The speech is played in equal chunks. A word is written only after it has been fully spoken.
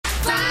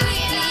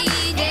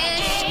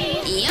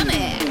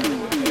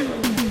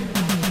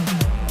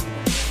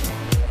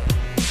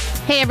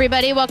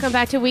everybody. Welcome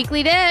back to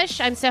Weekly Dish.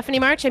 I'm Stephanie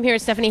March. I'm here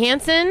with Stephanie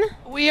Hansen.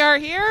 We are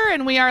here,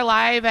 and we are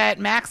live at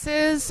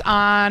Max's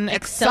on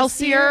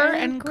Excelsior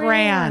and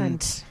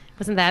Grand.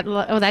 Wasn't that...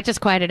 Oh, that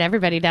just quieted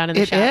everybody down in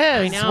the shop.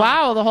 It is.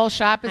 Wow, the whole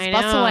shop is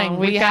bustling.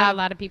 We've got a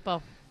lot of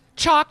people.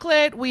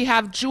 Chocolate. We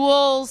have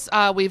jewels.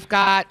 We've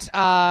got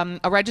a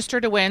register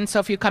to win.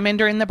 So if you come in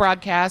during the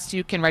broadcast,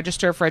 you can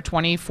register for a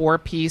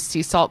 24-piece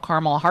sea salt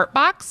caramel heart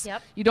box.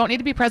 Yep. You don't need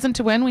to be present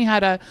to win. We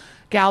had a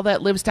gal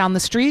that lives down the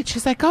street.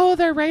 She's like, oh,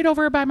 they're right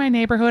over by my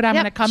neighborhood. I'm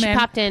going to come in. She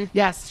popped in.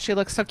 Yes, she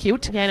looks so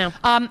cute. Yeah,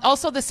 I know.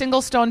 Also, the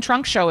Single Stone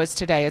Trunk Show is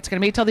today. It's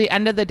going to be till the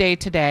end of the day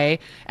today.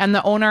 And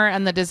the owner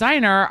and the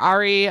designer,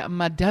 Ari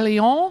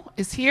Madelion,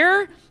 is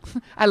here.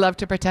 I love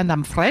to pretend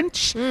I'm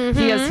French. Mm-hmm.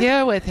 He is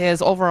here with his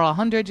over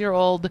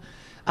 100-year-old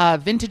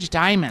vintage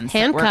diamonds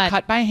that were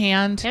cut by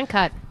hand. Hand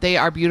cut. They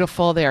are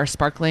beautiful. They are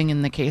sparkling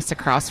in the case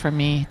across from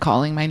me,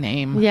 calling my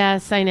name.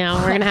 Yes, I know.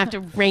 We're going to have to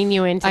rein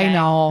you in today. I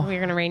know. We're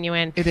going to rein you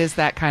in. It is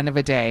that kind of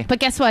a day. But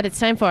guess what? It's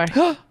time for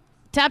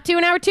Top 2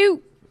 in Hour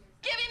 2.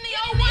 Give him the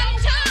old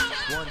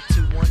 1,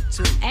 2. 1, 2, 1,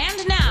 2.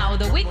 And now,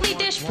 the Weekly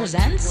Dish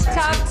presents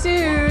Top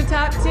 2.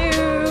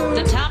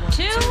 the top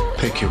 2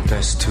 Pick your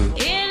best two.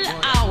 in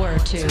Hour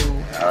 2.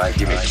 All right,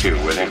 give me two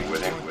with it.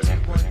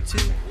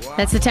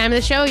 That's the time of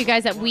the show, you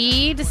guys, that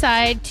we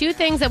decide 2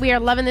 things that we are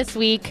loving this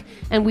week,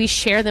 and we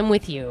share them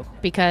with you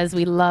because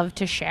we love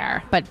to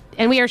share.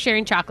 And we are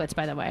sharing chocolates,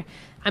 by the way.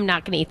 I'm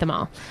not going to eat them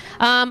all.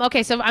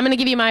 Okay, so I'm going to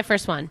give you my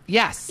first one.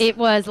 Yes. It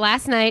was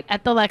last night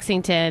at the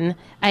Lexington.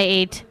 I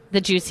ate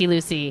the Juicy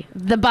Lucy,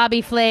 the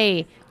Bobby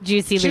Flay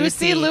Juicy Lucy.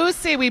 Juicy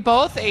Lucy. We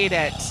both ate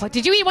it. What,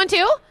 did you eat one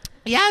too?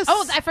 Yes.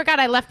 Oh, I forgot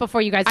I left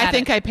before you guys had I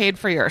think it. I paid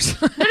for yours.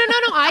 No.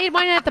 I ate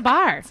one at the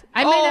bar.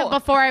 I made it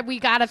before we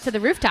got up to the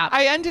rooftop.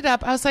 I ended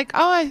up, I was like,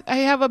 oh, I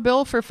have a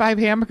bill for 5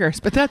 hamburgers,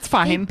 but that's They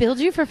fine. billed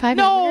you for 5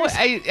 No,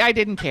 hamburgers? I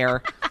didn't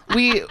care.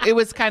 It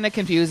was kind of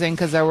confusing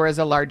because there was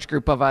a large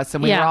group of us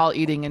and we were all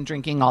eating and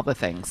drinking all the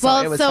things. So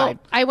it was fine.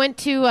 I went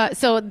to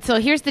so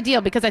here's the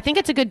deal, because I think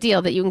it's a good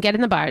deal that you can get in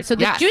the bar. So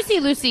the Yes.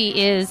 Juicy Lucy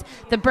is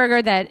the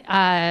burger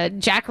that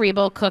Jack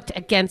Rebel cooked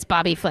against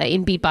Bobby Flay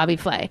and beat Bobby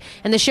Flay.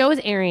 And the show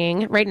is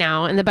airing right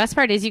now. And the best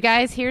part is, you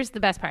guys, here's the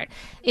best part.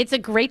 It's a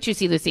great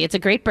Juicy Lucy. It's a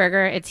great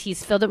burger.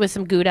 He's filled it with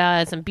some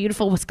Gouda, some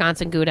beautiful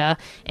Wisconsin Gouda,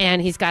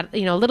 and he's got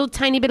a little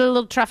tiny bit of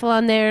little truffle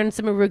on there and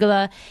some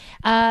arugula.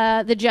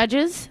 The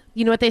judges,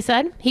 you know what they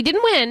said? He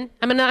didn't win.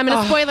 I'm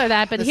gonna spoiler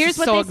that, but This here's is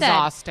what so they said.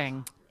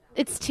 exhausting.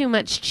 It's too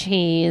much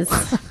cheese.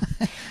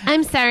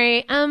 I'm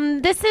sorry.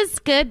 This is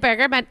good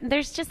burger, but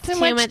there's just too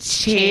much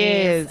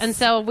cheese. And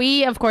so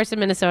we, of course, in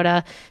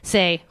Minnesota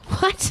say,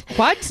 what?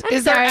 What? I'm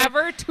Is there sorry.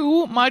 ever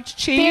too much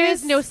cheese? There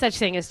is no such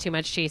thing as too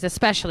much cheese,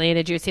 especially in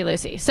a Juicy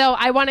Lucy. So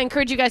I want to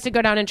encourage you guys to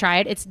go down and try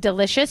it. It's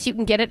delicious. You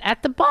can get it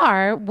at the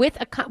bar with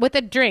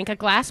a drink, a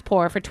glass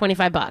pour for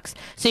 $25.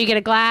 So you get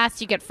a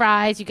glass, you get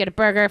fries, you get a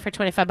burger for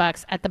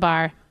 $25 at the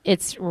bar.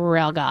 It's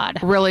real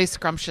good. Really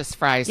scrumptious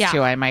fries, Yeah.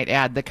 too, I might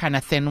add. The kind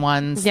of thin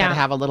ones Yeah. that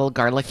have a little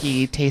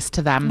garlicky taste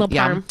to them. Little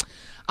Yum.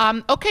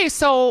 Okay,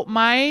 so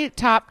my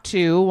top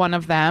 2, one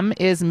of them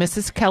is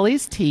Mrs.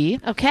 Kelly's tea.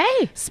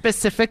 Okay.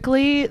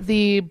 Specifically,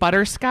 the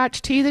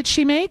butterscotch tea that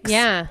she makes.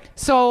 Yeah.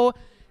 So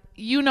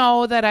you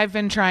know that I've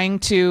been trying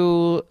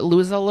to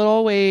lose a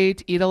little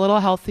weight, eat a little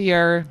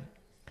healthier.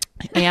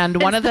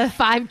 And one of the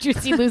 5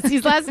 Juicy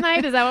Lucy's last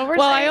night? Is that what we're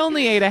well, saying? I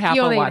only ate a half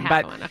You of only ate one, half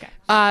but of one, okay.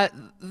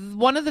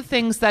 one of the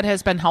things that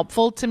has been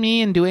helpful to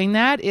me in doing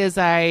that is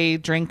I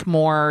drink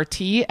more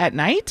tea at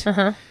night.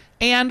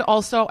 And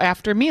also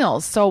after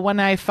meals. So when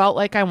I felt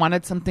like I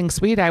wanted something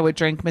sweet, I would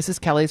drink Mrs.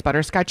 Kelly's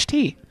butterscotch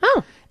tea.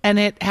 Oh. And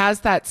it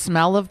has that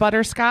smell of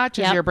butterscotch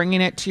as Yep. you're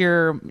bringing it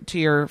to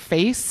your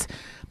face,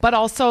 but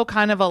also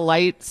kind of a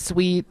light,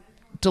 sweet,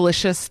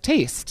 delicious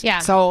taste. Yeah.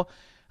 So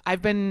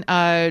I've been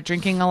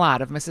drinking a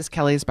lot of Mrs.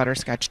 Kelly's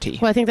butterscotch tea.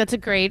 Well, I think that's a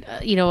great,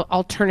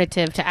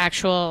 alternative to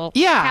actual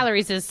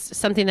calories. Is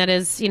something that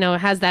is,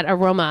 has that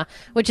aroma,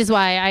 which is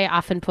why I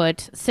often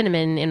put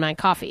cinnamon in my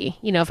coffee.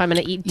 If I'm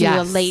going to do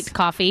a late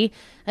coffee,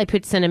 I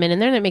put cinnamon in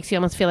there, and it makes you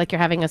almost feel like you're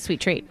having a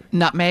sweet treat.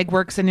 Nutmeg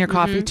works in your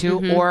coffee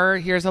too. Or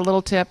here's a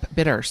little tip: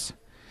 bitters.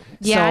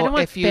 Yeah, so I don't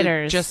want if you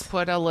bitters. just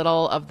put a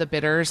little of the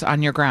bitters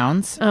on your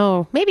grounds,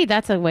 Oh, maybe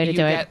that's a way to you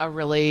do get it. a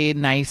really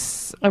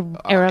nice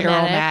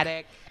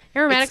Aromatic.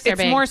 Aromatics are It's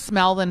big. more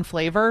smell than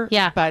flavor.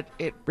 Yeah. but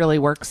it really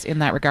works in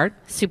that regard.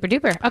 Super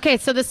duper. Okay,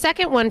 so the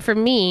second one for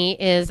me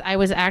is I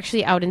was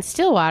actually out in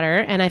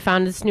Stillwater and I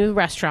found this new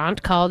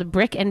restaurant called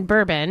Brick and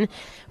Bourbon,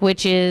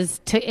 which is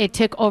it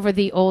took over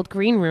the old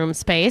green room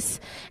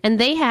space, and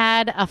they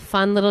had a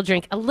fun little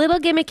drink, a little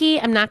gimmicky.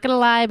 I'm not gonna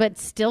lie, but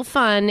still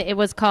fun. It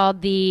was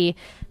called the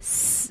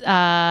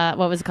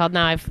what was it called?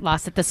 Now I've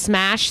lost it. The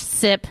Smash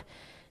Sip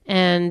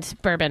and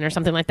Bourbon or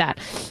something like that.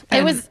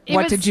 And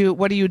what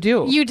do you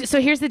do? So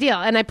here's the deal,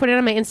 and I put it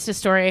on my Insta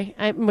story,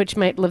 which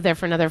might live there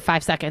for another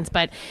 5 seconds.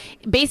 But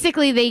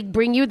basically, they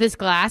bring you this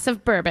glass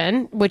of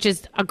bourbon, which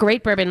is a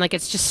great bourbon, like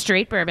it's just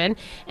straight bourbon,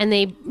 and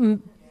they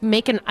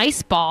make an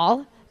ice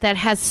ball that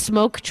has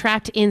smoke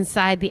trapped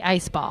inside the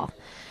ice ball.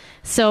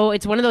 So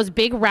it's one of those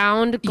big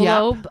round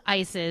globe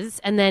ices,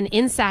 and then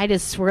inside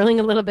is swirling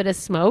a little bit of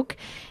smoke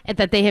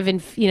that they have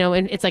and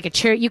it's like a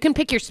cherry. You can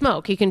pick your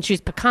smoke. You can choose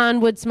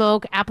pecan wood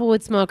smoke, apple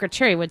wood smoke, or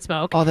cherry wood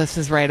smoke. Oh, this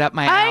is right up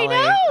my alley.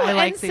 I know. I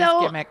like these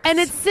gimmicks. And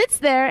it sits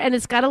there, and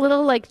it's got a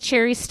little like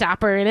cherry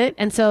stopper in it.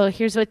 And so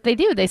here's what they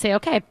do. They say,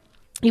 okay,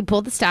 you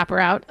pull the stopper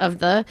out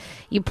of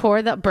you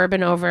pour the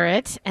bourbon over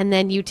it, and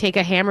then you take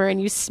a hammer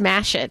and you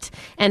smash it,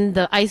 and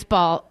the ice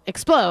ball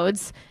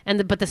explodes,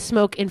 but the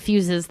smoke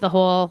infuses the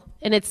whole,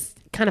 and it's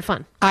kind of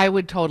fun. I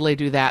would totally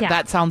do that. Yeah.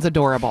 That sounds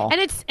adorable. And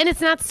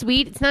it's not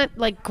sweet. It's not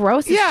like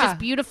gross. It's Yeah. just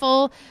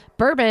beautiful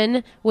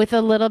bourbon with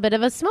a little bit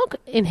of a smoke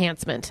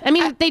enhancement. I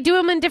mean, they do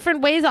them in different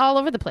ways all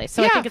over the place.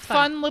 So I think it's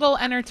fun. little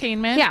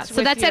entertainment. Yeah,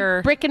 so that's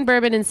at Brick and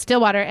Bourbon in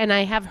Stillwater, and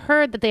I have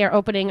heard that they are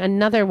opening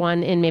another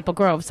one in Maple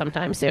Grove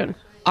sometime soon.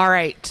 All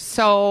right.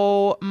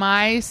 So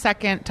my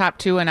second top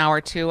 2 in hour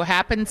 2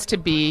 happens to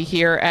be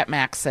here at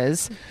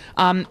Max's.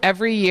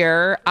 Every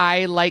year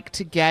I like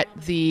to get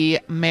the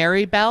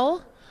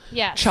Marybelle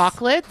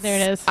chocolates. There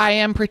it is. I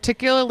am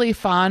particularly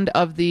fond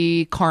of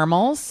the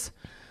caramels.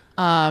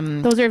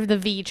 Those are the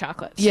V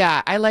chocolates.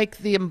 Yeah, I like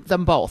them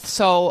both.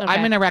 So Okay.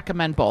 I'm going to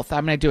recommend both.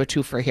 I'm going to do a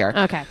 2 for here.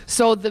 Okay.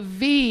 So the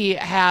V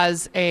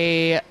has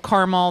a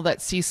caramel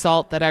that's sea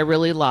salt that I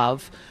really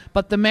love,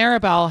 but the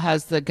Marybelle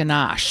has the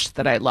ganache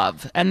that I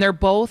love. And they're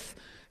both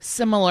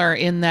similar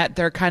in that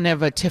they're kind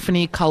of a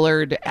Tiffany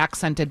colored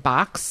accented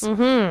box.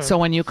 Mm-hmm. So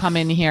when you come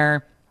in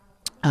here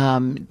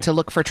to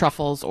look for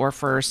truffles or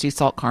for sea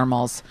salt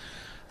caramels,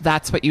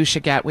 that's what you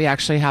should get. We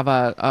actually have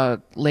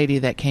a lady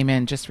that came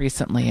in just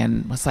recently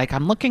and was like,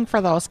 I'm looking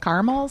for those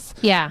caramels.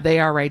 Yeah. They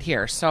are right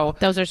here. So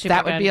those are super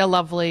that would good. be a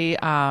lovely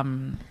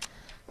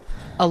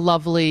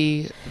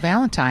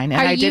Valentine.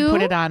 And I did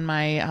put it on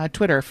my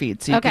Twitter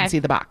feed so you can see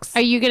the box.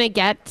 Are you going to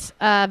get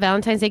a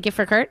Valentine's Day gift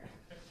for Kurt?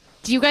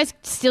 Do you guys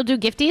still do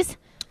gifties?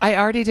 I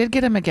already did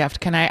get him a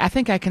gift. I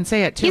think I can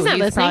say it too. He's not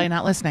listening. Probably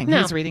not listening. No.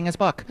 He's reading his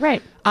book.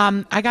 Right.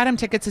 I got him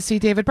tickets to see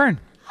David Byrne.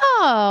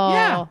 Oh.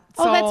 Yeah.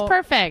 Oh, that's So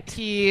perfect.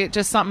 He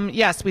just something.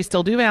 Yes, we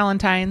still do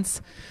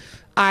Valentine's.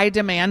 I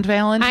demand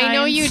Valentine's. I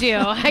know you do.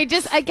 I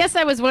guess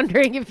I was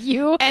wondering if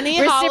you Any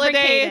holiday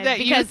reciprocated,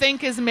 that you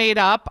think is made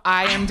up,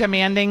 I am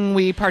demanding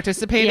we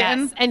participate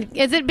in. And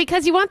is it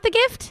because you want the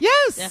gift?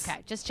 Yes. Okay,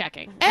 just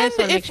checking. I And just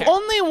wanna make if sure.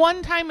 only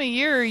one time a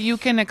year you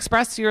can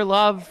express your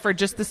love for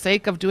just the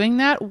sake of doing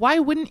that, why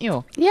wouldn't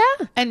you? Yeah.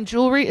 And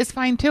jewelry is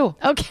fine too.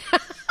 Okay.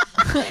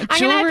 I'm going to have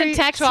Jewelry, to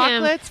text him.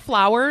 chocolates,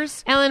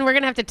 flowers. Ellen, we're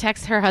going to have to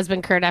text her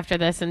husband Kurt after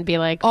this and be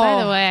like,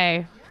 by the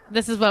way,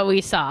 this is what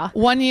we saw.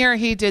 One year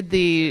he did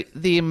the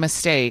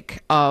mistake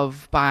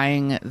of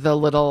buying the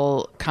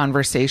little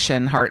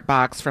conversation heart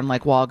box from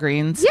like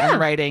Walgreens and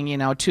writing,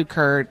 to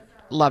Kurt,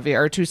 love you,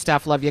 or to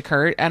Steph, love you,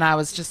 Kurt. And I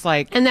was just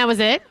like, And that was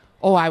it?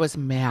 oh, I was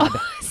mad.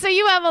 So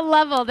you have a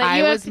level that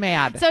you I have was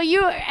mad. So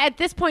you, at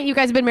this point, you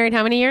guys have been married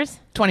how many years?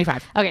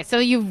 25. Okay, so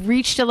you've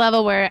reached a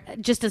level where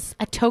just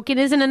a token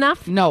isn't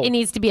enough? No. It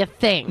needs to be a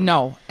thing.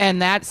 No.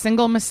 And that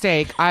single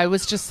mistake, I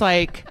was just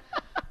like,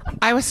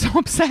 I was so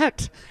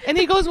upset. And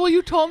he goes, well,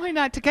 you told me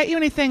not to get you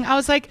anything. I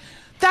was like,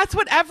 that's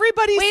what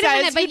everybody Wait a says.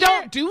 minute, but you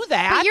don't do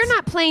that. But you're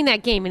not playing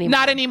that game anymore.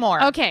 Not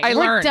anymore. Okay, I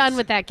we're learned. done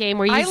with that game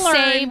where you I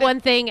say learned. one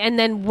thing and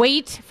then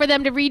wait for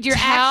them to read your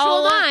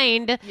actual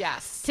mind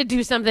Yes. to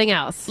do something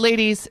else.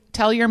 Ladies,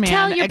 tell your man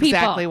Tell your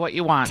exactly people. what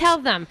you want. Tell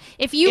them.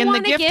 If you in the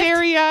want gift a gift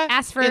area,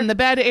 ask for in the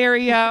bed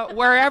area,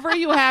 wherever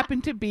you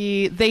happen to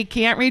be, they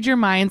can't read your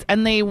minds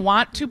and they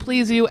want to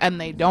please you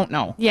and they don't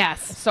know.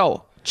 Yes.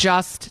 So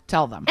just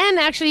tell them. And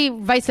actually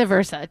vice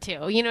versa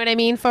too. You know what I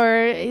mean?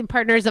 For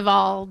partners of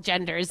all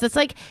genders. It's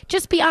like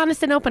just be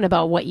honest and open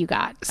about what you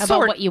got,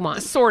 about what you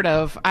want. Sort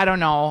of. I don't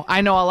know.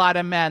 I know a lot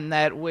of men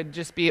that would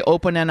just be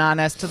open and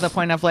honest to the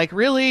point of like,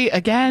 really?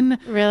 Again?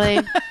 Really?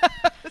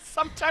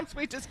 Sometimes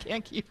we just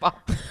can't keep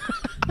up.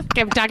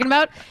 Okay, I'm talking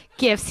about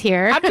gifts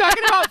here. I'm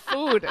talking about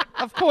food,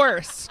 of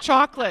course.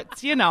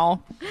 Chocolates,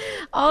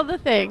 All the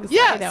things.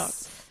 Yes. I know.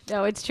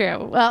 No, it's true.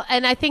 Well,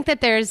 and I think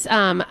that there's,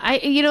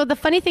 the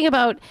funny thing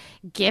about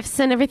gifts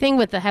and everything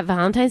with the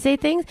Valentine's Day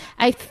things,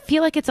 I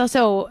feel like it's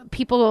also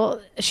people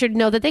should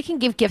know that they can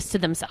give gifts to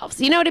themselves.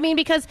 You know what I mean?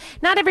 Because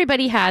not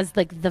everybody has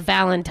like the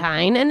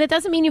Valentine, and it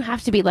doesn't mean you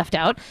have to be left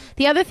out.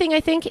 The other thing I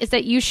think is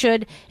that you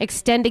should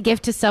extend a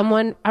gift to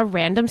someone, a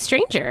random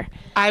stranger.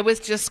 I was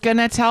just going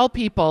to tell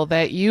people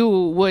that you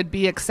would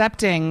be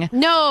accepting.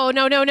 No.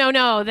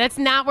 That's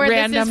not where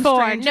Random this is for.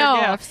 stranger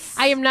No, gifts.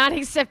 I am not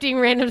accepting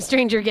random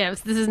stranger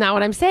gifts. This is not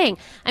what I'm saying.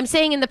 I'm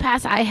saying in the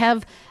past I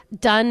have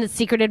done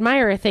secret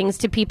admirer things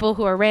to people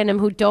who are random,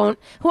 who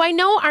I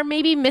know are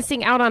maybe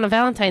missing out on a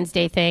Valentine's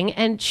Day thing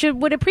and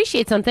would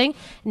appreciate something,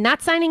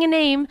 not signing a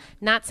name,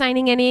 not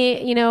signing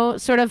any,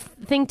 sort of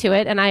thing to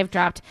it. And I've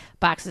dropped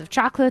boxes of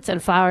chocolates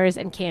and flowers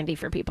and candy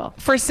for people.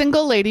 For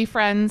single lady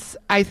friends,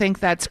 I think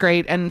that's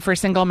great. And for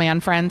single man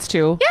friends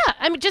too. Yeah.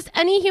 I mean, just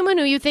any human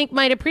who you think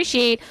might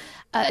appreciate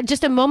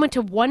just a moment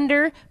to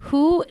wonder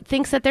who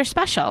thinks that they're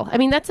special. I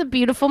mean, that's a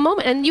beautiful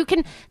moment, and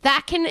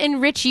that can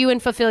enrich you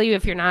and fulfill you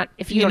if you You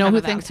don't know have who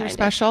a thinks you're Valentine's Day.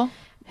 special?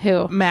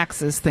 Who?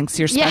 Max's thinks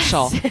you're Yes.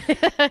 special.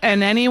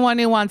 And anyone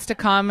who wants to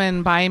come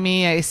and buy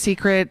me a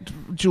secret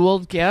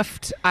jeweled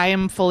gift, I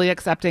am fully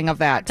accepting of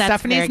that. That's very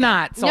Stephanie's good.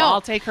 not, so No,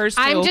 I'll take hers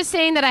too. I'm just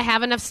saying that I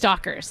have enough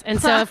stalkers,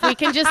 and so if we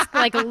can just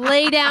like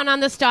lay down on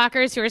the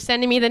stalkers who are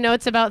sending me the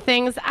notes about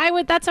things,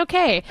 that's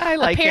okay. I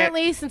like it.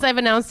 Apparently, since I've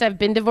announced I've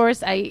been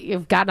divorced,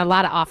 I've gotten a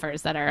lot of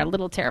offers that are a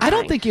little terrifying. I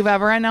don't think you've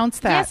ever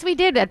announced that. Yes, we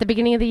did at the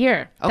beginning of the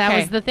year. That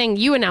Okay. was the thing.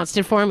 You announced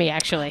it for me,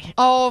 actually.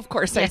 Oh, of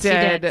course Yes, I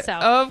you did. did, so.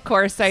 Of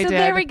course I So did.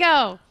 there we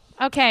go.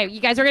 Okay, you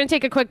guys, we're going to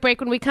take a quick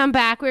break. When we come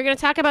back, we're going to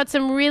talk about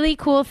some really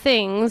cool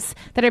things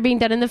that are being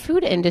done in the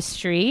food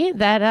industry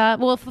that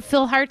will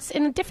fulfill hearts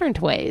in different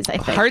ways, I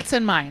think. Hearts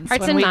and minds.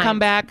 Hearts when and we minds. come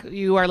back,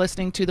 you are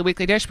listening to The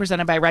Weekly Dish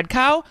presented by Red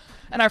Cow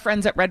and our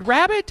friends at Red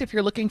Rabbit. If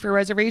you're looking for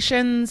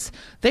reservations,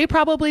 they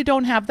probably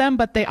don't have them,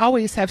 but they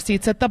always have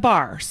seats at the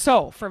bar.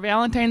 So for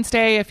Valentine's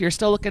Day, if you're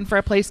still looking for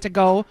a place to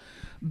go,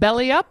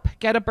 belly up,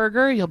 get a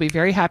burger. You'll be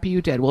very happy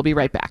you did. We'll be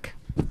right back.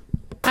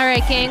 All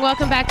right, gang,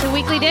 welcome back to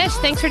Weekly Dish.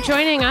 Thanks for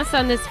joining us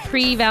on this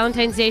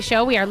pre-Valentine's Day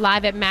show. We are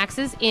live at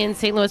Max's in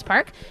St. Louis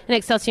Park in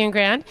Excelsior and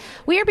Grand.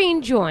 We are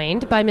being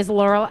joined by Ms.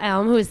 Laurel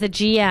Elm, who is the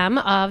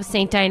GM of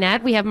St.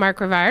 Dinette. We have Mark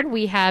Rivard.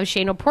 We have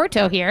Shane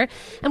Oporto here.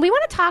 And we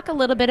want to talk a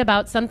little bit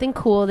about something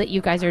cool that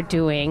you guys are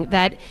doing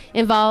that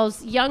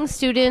involves young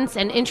students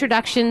and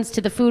introductions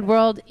to the food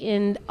world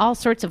in all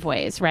sorts of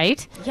ways,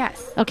 right?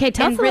 Yes. Okay,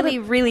 tell in us a little- really,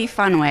 really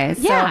fun ways.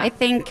 Yeah. So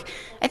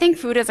I think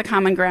food is a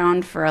common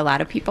ground for a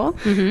lot of people.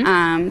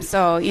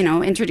 So,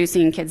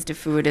 introducing kids to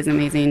food is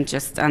amazing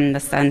just on the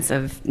sense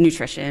of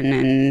nutrition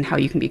and how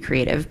you can be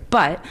creative.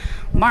 But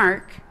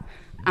Mark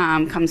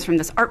comes from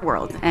this art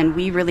world, and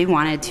we really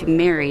wanted to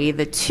marry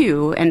the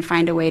two and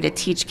find a way to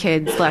teach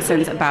kids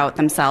lessons about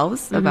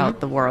themselves, about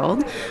the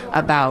world,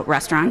 about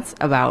restaurants,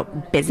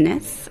 about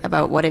business,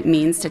 about what it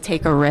means to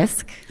take a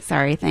risk.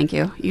 Sorry, thank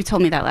you. You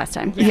told me that last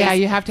time. Yeah,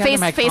 you have to have face,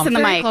 the mic face in the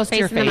very mic. close to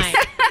your Face in the face.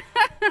 mic.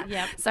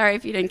 Yep. Sorry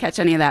if you didn't catch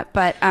any of that,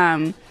 but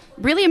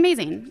really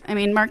amazing. I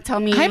mean, Mark,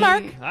 tell me. Hi,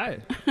 Mark. Hi.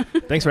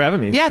 Thanks for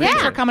having me. Yeah, thanks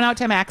Yeah. for coming out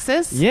to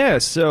Max's. Yeah,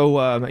 so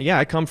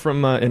I come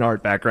from an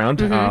art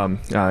background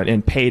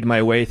and paid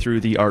my way through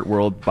the art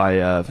world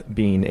by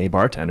being a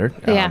bartender.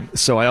 Yeah.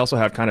 So I also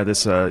have kind of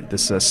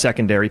this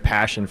secondary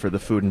passion for the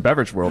food and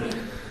beverage world.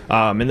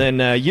 And then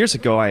years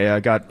ago, I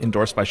got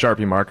endorsed by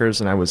Sharpie Markers,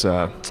 and I was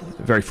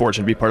very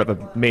fortunate to be part of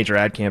a major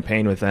ad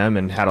campaign with them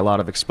and had a lot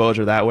of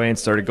exposure that way and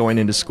started going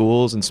into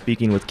schools and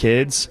speaking with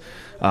kids.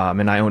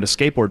 And I owned a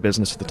skateboard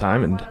business at the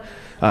time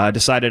and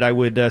decided I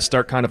would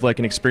start kind of like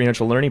an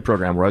experiential learning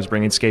program where I was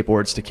bringing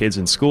skateboards to kids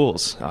in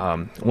schools.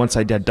 Once I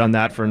had done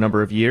that for a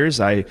number of years,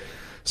 I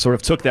sort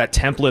of took that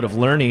template of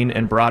learning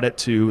and brought it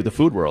to the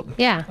food world.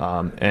 Yeah.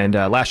 And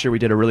last year we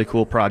did a really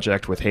cool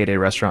project with Heyday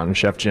Restaurant and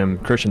Chef Jim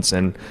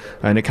Christensen,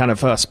 and it kind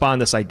of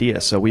spawned this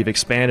idea. So we've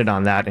expanded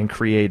on that and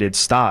created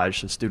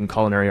Stage, the Student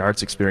Culinary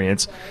Arts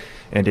Experience.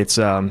 And it's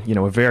a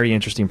very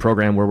interesting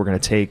program where we're going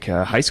to take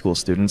high school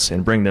students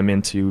and bring them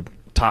into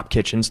top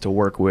kitchens to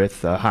work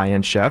with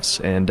high-end chefs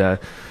and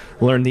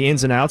learn the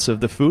ins and outs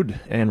of the food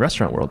and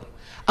restaurant world.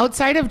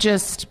 Outside of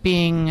just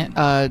being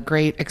a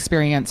great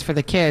experience for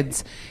the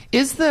kids,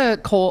 is the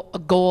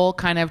goal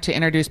kind of to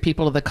introduce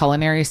people to the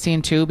culinary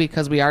scene too?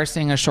 Because we are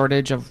seeing a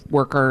shortage of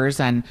workers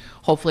and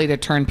hopefully to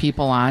turn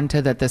people on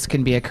to that this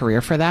can be a career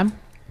for them?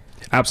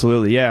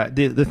 Absolutely, yeah.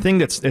 The thing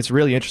that's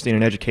really interesting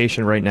in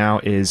education right now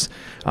is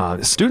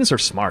students are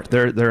smart.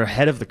 They're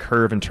ahead of the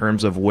curve in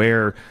terms of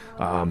where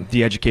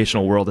the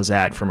educational world is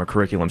at from a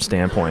curriculum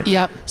standpoint.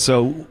 Yep.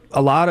 So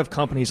a lot of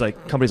companies like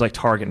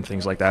Target and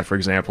things like that, for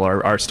example,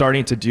 are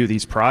starting to do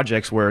these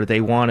projects where they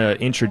want to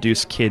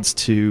introduce kids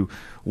to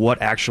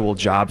what actual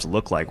jobs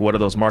look like, what do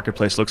those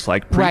marketplace looks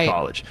like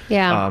pre-college. Right.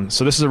 Yeah.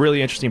 So this is a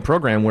really interesting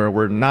program where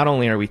we're not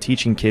only are we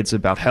teaching kids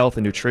about health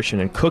and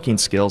nutrition and cooking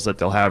skills that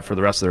they'll have for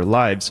the rest of their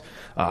lives,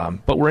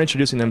 but we're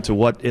introducing them to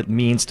what it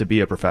means to be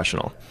a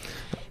professional.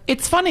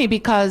 It's funny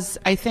because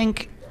I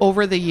think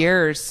over the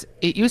years,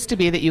 it used to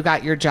be that you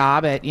got your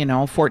job at,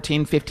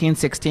 14, 15,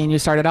 16. You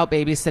started out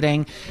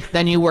babysitting.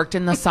 Then you worked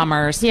in the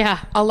summers. Yeah.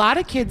 A lot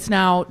of kids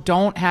now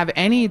don't have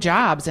any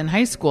jobs in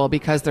high school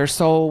because they're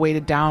so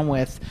weighted down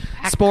with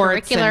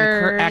sports and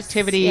Curriculars,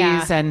 activities.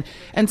 yeah.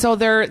 And so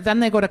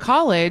then they go to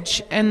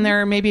college and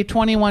they're maybe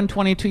 21,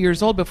 22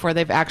 years old before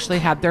they've actually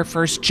had their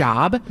first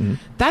job. Mm-hmm.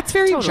 That's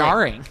very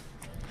jarring.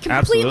 Completely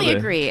Absolutely.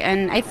 agree.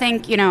 And I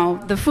think,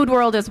 the food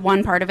world is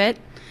one part of it,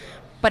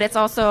 but it's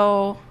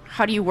also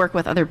how do you work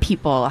with other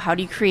people? How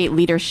do you create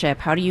leadership?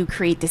 How do you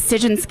create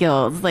decision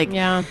skills?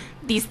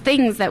 These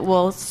things that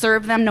will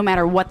serve them no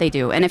matter what they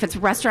do. And if it's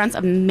restaurants,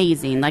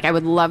 amazing. I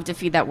would love to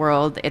feed that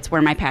world. It's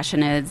where my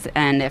passion is.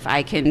 And if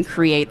I can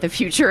create the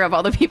future of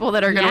all the people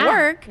that are going to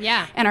work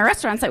in our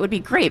restaurants, that would be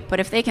great.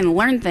 But if they can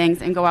learn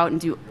things and go out and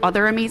do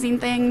other amazing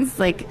things,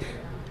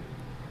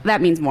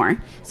 that means more.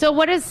 So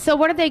what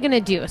are they going to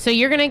do? So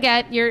you're going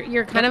to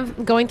you're kind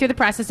of going through the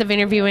process of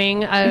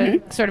interviewing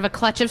sort of a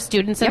clutch of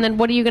students, and then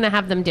what are you going to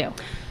have them do?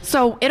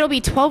 So it'll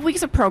be 12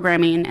 weeks of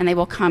programming, and they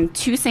will come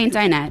to St.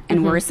 Dinette,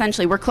 and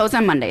we're closed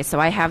on Monday, so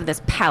I have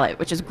this palette,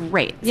 which is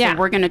great. Yeah. So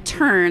we're going to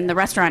turn the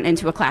restaurant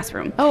into a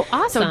classroom. Oh,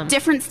 awesome. So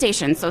different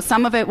stations. So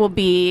some of it will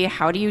be,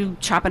 how do you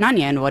chop an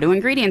onion? What do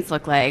ingredients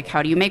look like?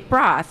 How do you make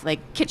broth?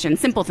 Like kitchen,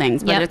 simple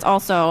things. But it's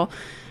also,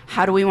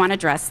 how do we want to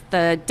dress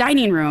the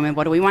dining room, and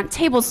what do we want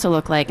tables to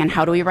look like, and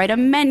how do we write a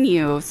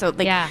menu? So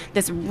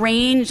this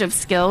range of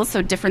skills,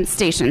 so different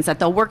stations that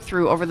they'll work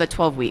through over the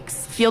 12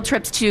 weeks. Field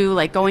trips to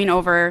like going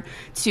over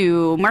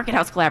to Market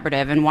House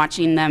Collaborative and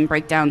watching them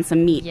break down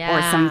some meat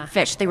or some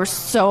fish. They were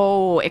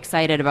so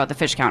excited about the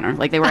fish counter.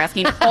 Like they were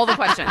asking all the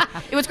questions.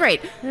 It was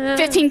great.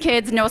 15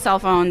 kids, no cell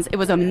phones. It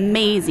was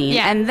amazing.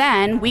 Yeah. And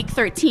then week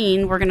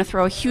 13, we're going to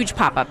throw a huge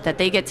pop-up that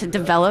they get to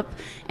develop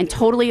and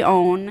totally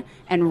own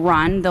and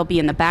run. They'll be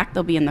in the back,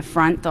 they'll be in the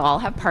front, they'll all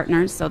have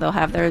partners, so they'll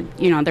have their,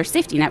 their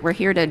safety net. We're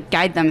here to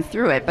guide them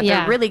through it, but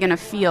they're really going to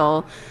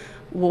feel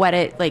what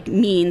it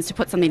means to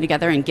put something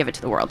together and give it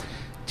to the world.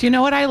 Do you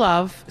know what I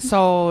love?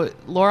 So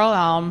Laurel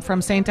Elm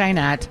from St.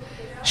 Dinette,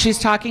 she's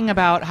talking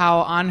about how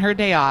on her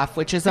day off,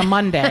 which is a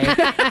Monday,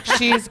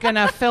 she's going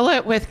to fill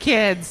it with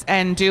kids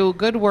and do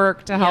good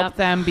work to help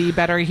them be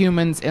better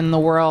humans in the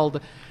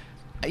world.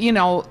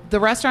 The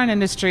restaurant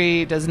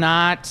industry it's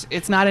not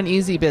an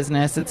easy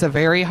business. It's a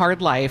very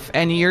hard life.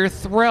 And you're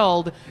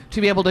thrilled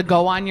to be able to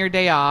go on your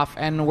day off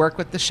and work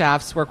with the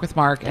chefs, work with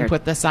Mark, and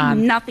put this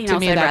on. Nothing to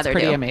else me, I'd that's rather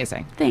pretty do.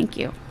 amazing. Thank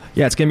you.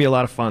 Yeah, it's going to be a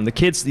lot of fun. The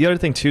kids, the other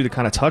thing, too, to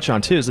kind of touch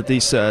on, too, is that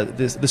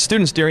the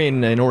students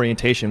during an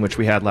orientation, which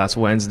we had last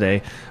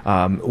Wednesday,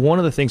 one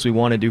of the things we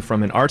want to do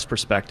from an arts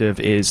perspective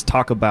is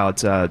talk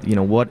about,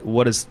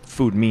 what does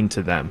food mean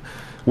to them?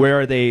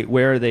 Where are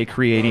they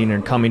creating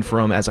and coming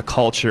from as a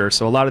culture?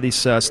 So a lot of these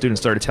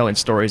students started telling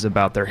stories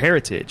about their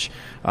heritage.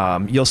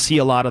 You'll see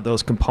a lot of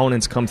those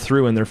components come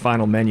through in their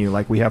final menu.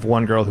 Like we have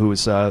one girl who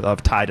is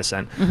of Thai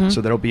descent,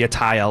 so there'll be a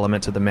Thai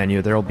element to the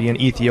menu. There'll be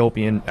an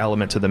Ethiopian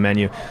element to the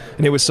menu,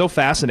 and it was so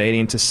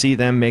fascinating to see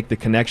them make the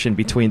connection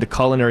between the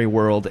culinary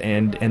world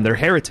and their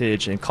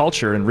heritage and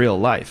culture in real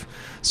life.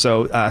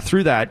 So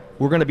through that,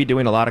 we're going to be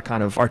doing a lot of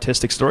kind of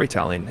artistic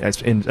storytelling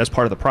as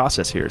part of the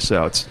process here.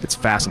 So it's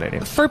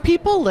fascinating. For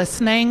people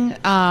listening,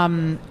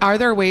 are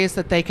there ways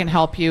that they can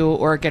help you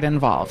or get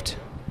involved?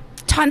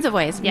 Tons of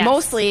ways. Yes.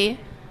 Mostly,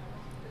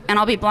 and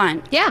I'll be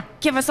blunt. Yeah.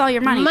 Give us all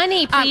your money.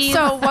 Money, please.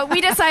 So what we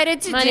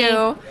decided to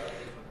do,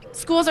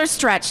 schools are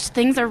stretched.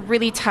 Things are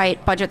really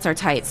tight. Budgets are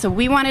tight. So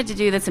we wanted to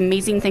do this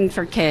amazing thing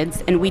for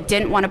kids, and we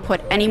didn't want to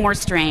put any more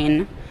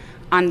strain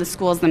on the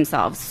schools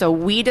themselves. So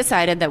we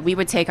decided that we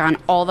would take on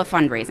all the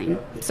fundraising.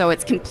 So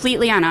it's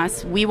completely on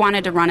us. We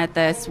wanted to run at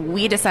this.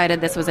 We decided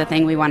this was a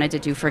thing we wanted to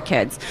do for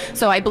kids.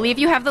 So I believe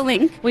you have the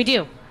link. We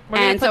do.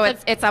 And so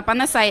it's up on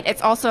the site.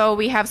 It's also,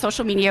 we have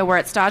social media. We're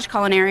at Stage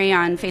Culinary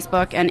on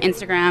Facebook and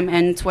Instagram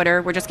and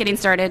Twitter. We're just getting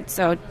started,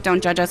 so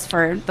don't judge us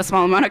for the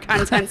small amount of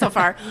content so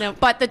far. Nope.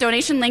 But the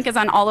donation link is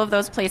on all of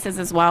those places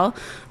as well.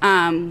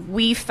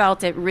 We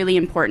felt it really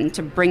important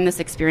to bring this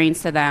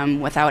experience to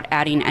them without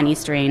adding any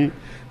strain.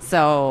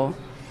 So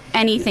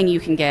anything you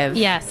can give.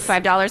 Yes.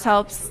 $5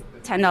 helps.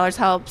 $10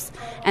 helps.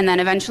 And then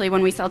eventually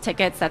when we sell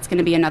tickets, that's going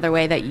to be another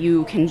way that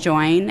you can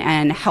join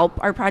and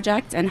help our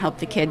project and help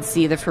the kids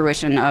see the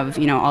fruition of,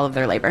 all of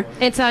their labor.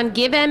 It's on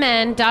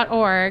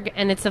givemn.org,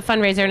 and it's a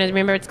fundraiser, and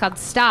remember, it's called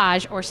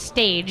Stage or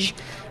Stage,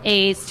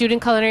 a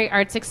student culinary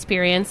arts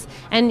experience.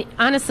 And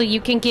honestly,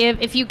 you can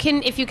give if you can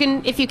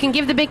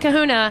give the big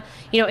kahuna,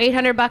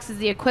 $800 is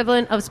the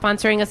equivalent of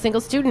sponsoring a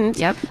single student.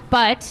 Yep.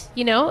 But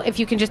if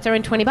you can just throw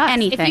in $20,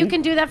 anything. If you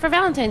can do that for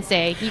Valentine's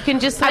Day, you can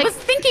just I was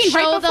thinking show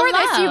right before the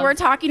this, you love. were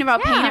talking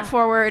about paying it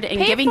forward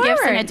and giving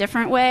gifts in a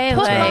different way.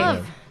 Put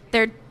love.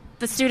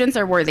 The students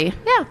are worthy.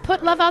 Yeah,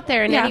 put love out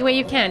there in any way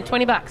you can.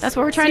 $20. That's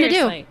what we're trying to do.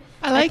 Seriously.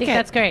 I like think it.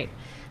 That's great.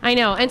 I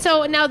know. And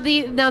so now the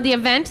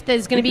event that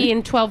is going to be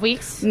in 12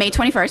 weeks. May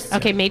 21st.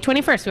 Okay, May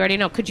 21st. We already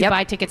know. Could you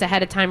buy tickets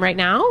ahead of time right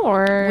now,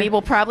 or we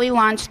will probably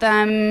launch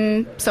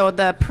them? So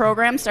the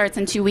program starts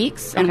in 2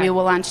 weeks, and we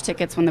will launch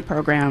tickets when the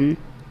program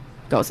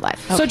goes live.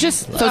 So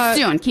just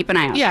soon. Keep an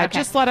eye out. Yeah,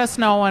 just let us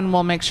know, and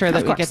we'll make sure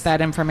that we get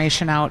that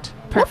information out.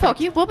 We'll poke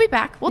you. We'll be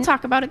back. We'll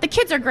talk about it. The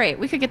kids are great.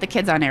 We could get the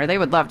kids on air. They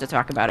would love to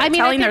talk about it.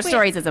 Telling their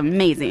stories is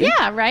amazing.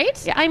 Yeah,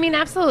 right? Yeah. I mean,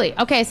 absolutely.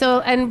 Okay,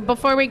 so, and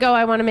before we go,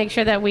 I want to make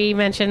sure that we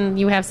mention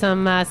you have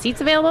some seats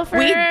available for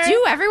We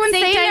do. Everyone's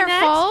St. saying they're Dinette?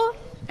 full.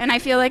 And I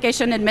feel like I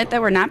shouldn't admit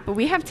that we're not, but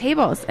we have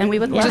tables, and we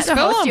would love Just to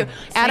fill host you. them.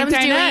 Adam's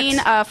St. Dinette. doing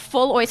a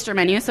full oyster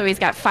menu, so he's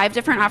got 5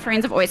 different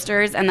offerings of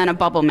oysters and then a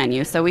bubble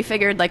menu. So we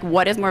figured,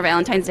 what is more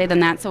Valentine's Day than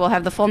that? So we'll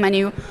have the full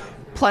menu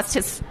plus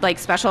his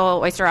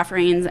special oyster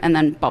offerings and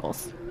then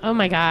bubbles. Oh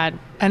my God.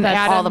 And That's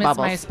Adam all the is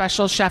bubbles. my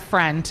special chef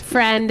friend.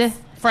 Friend.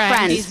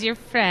 He's your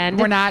friend.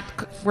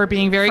 We're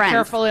being very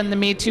careful in the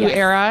Me Too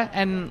era,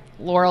 and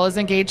Laurel is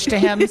engaged to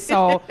him,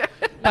 so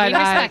Be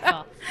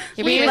respectful.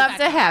 We'd love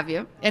to have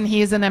you. And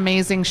he's an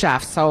amazing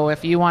chef. So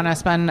if you want to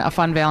spend a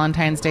fun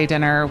Valentine's Day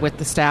dinner with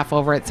the staff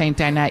over at St.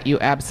 Dinette, you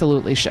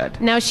absolutely should.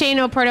 Now, Shane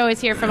Oporto is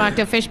here from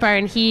Octo Fish Bar,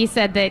 and he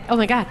said that, oh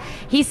my God,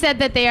 he said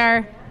that they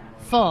are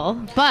full,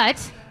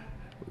 but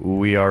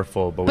We are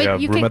full, but we But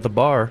have you room can- at the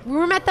bar.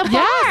 room at the bar.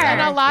 Yes,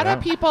 and a lot of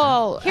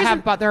people Here's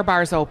have their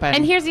bars open.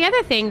 And here's the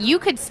other thing. You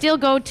could still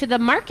go to the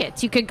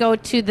markets. You could go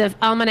to the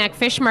Almanac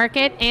Fish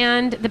Market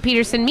and the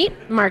Peterson Meat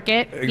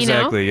Market.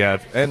 Exactly, yeah.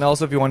 And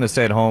also, if you want to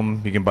stay at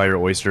home, you can buy your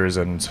oysters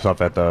and stuff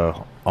at the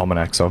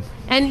Almanac. So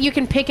And you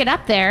can pick it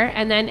up there.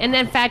 And then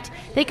in fact,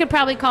 they could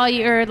probably call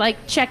you or like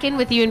check in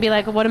with you and be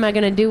like, what am I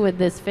going to do with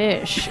this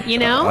fish? You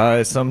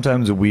know?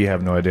 sometimes we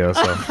have no idea.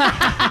 So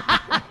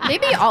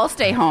Maybe I'll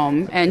stay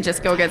home and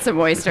just go get some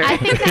oysters. I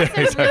think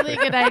that's a really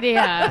good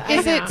idea.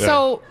 Is it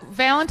so?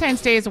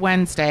 Valentine's Day is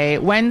Wednesday.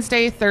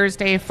 Wednesday,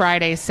 Thursday,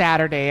 Friday,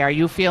 Saturday. Are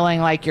you feeling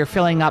like you're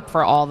filling up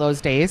for all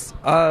those days?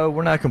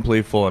 we're not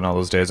completely full on all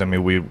those days. I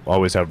mean, we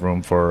always have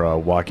room for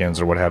walk-ins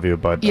or what have you.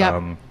 But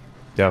Yep.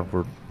 yeah,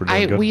 we're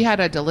doing good. We had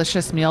a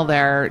delicious meal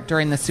there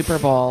during the Super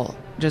Bowl.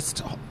 Just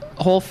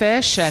whole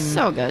fish and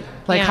So good.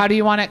 Like, Yeah. how do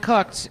you want it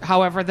cooked?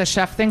 However, the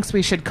chef thinks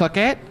we should cook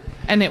it,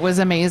 and it was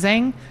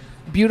amazing.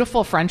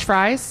 Beautiful French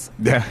fries,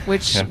 Yeah.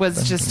 which Yeah.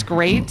 was just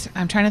great.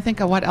 I'm trying to think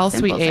of what else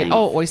Simple we ate. things.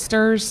 Oh,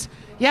 oysters.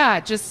 Yeah,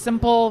 just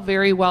simple,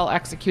 very well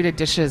executed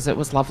dishes. It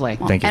was lovely.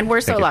 Thank you. And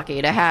we're so Thank you.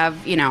 lucky to have,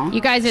 you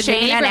guys are the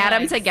Shane and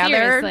Adam neighborhood,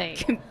 together.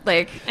 seriously.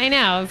 Like, I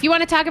know. If you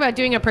want to talk about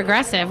doing a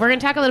progressive, we're going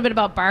to talk a little bit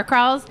about bar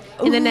crawls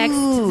in the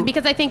next,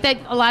 because I think that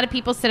a lot of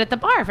people sit at the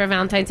bar for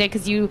Valentine's Day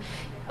because you,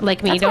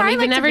 like me, That's where don't I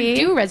even like to ever be.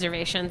 do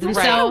reservations. And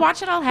Right. so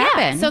Watch it all Yeah,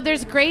 happen. so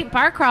there's great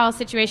bar crawl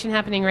situation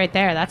happening right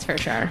there. That's for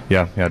sure.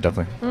 Yeah,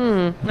 definitely.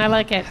 I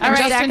like it. All And right.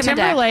 back Justin in the deck.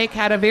 Timberlake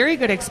had a very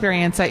good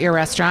experience at your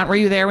restaurant. Were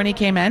you there when he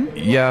came in?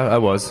 Yeah, I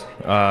was.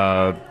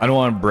 I don't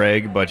want to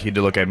brag, but he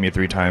did look at me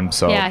 3 times.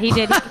 So Yeah, he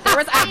did. there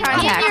was eye In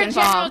contact your general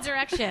involved.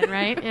 direction,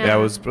 right? Yeah, it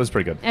was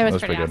pretty good. It was pretty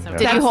pretty good. awesome.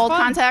 Did Yeah. you That's hold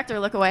fun. contact or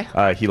look away?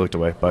 He looked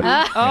away, but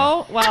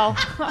Oh, well.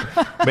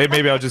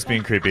 maybe I was just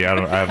being creepy. I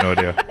have no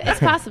idea. It's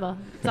possible.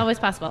 It's always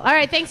possible. All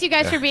right. Thanks, you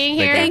guys, for being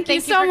Thank here. you. Thank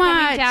you so for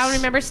coming much. down.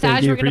 Remember, Thank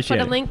Staj, you. we're going to put Appreciate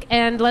a it. link,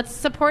 and let's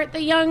support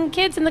the young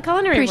kids in the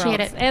culinary Appreciate world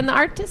it. and the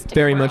artistic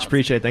Very world. much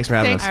appreciate it. Thanks for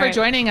having Thanks us. for right.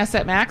 joining us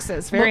at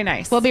Max's. Very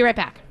nice. We'll be right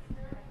back.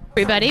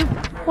 Everybody,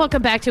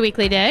 welcome back to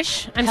Weekly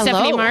Dish. I'm Hello.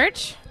 Stephanie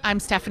March. I'm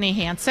Stephanie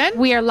Hansen.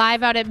 We are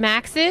live out at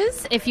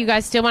Max's. If you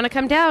guys still want to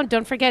come down,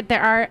 don't forget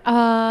there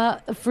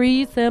are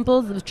free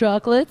samples of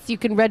chocolates. You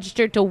can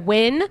register to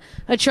win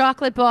a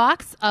chocolate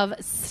box of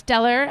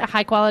stellar,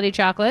 high-quality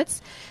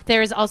chocolates.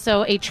 There is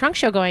also a trunk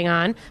show going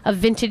on of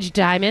vintage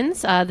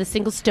diamonds, the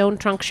Single Stone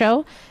Trunk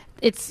Show.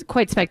 It's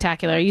quite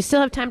spectacular. You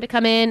still have time to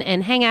come in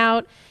and hang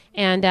out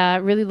and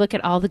really look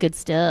at all the good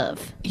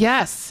stuff.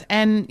 Yes.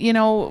 And,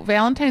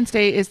 Valentine's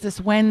Day is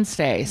this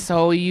Wednesday.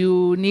 So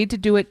you need to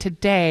do it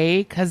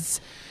today because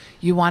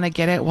you want to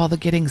get it while the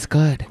getting's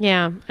good.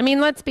 Yeah. I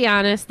mean, let's be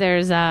honest.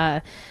 There's,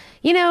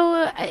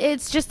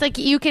 it's just like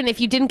you can, if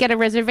you didn't get a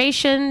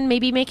reservation,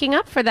 maybe making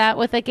up for that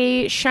with like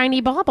a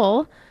shiny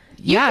bauble.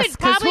 You Yes, could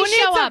because probably who needs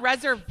show a up.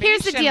 reservation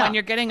Here's the deal. when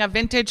you're getting a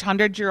vintage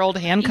 100-year-old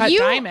hand-cut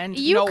diamond?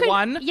 could,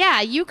 one.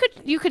 Yeah, you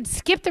could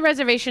skip the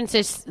reservations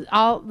just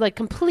all like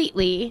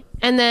completely,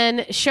 and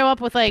then show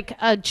up with like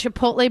a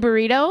Chipotle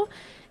burrito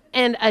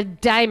and a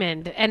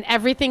diamond, and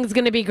everything's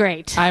gonna be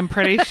great. I'm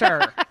pretty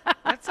sure.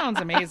 That sounds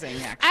amazing,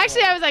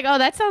 Actually, I was like, oh,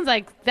 that sounds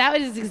like that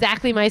is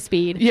exactly my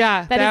speed.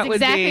 Yeah, that that is would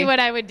exactly be- what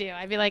I would do.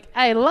 I'd be like,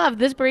 I love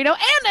this burrito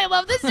and I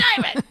love this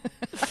diamond.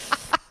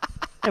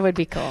 It would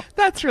be cool.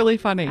 That's really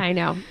funny. I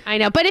know.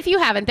 But if you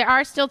haven't, there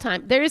is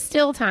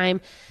still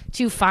time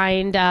to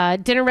find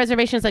dinner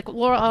reservations. Like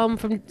Laura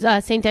from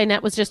St.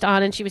 Dinette was just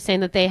on, and she was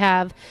saying that they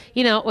have,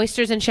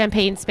 oysters and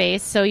champagne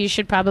space. So you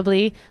should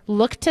probably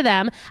look to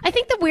them. I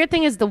think the weird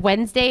thing is the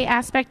Wednesday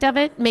aspect of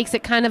it makes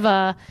it kind of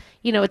a,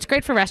 it's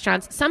great for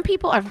restaurants. Some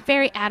people are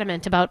very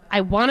adamant about, I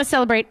want to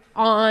celebrate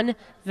on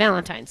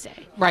Valentine's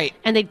Day. Right.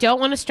 And they don't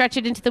want to stretch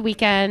it into the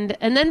weekend.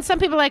 And then some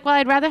people are like, well,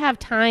 I'd rather have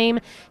time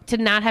to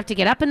not have to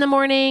get up in the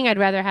morning. I'd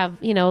rather have,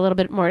 a little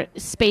bit more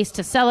space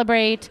to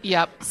celebrate.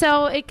 Yep.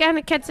 So it kind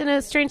of gets in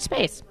a strange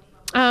space.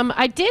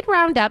 I did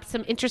round up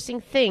some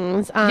interesting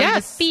things on the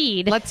Yes.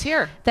 feed. Let's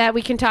hear. That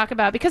we can talk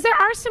about, because there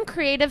are some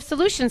creative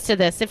solutions to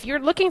this. If you're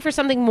looking for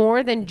something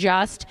more than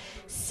just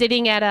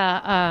sitting at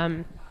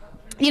a,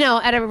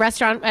 at a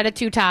restaurant at a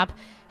two-top,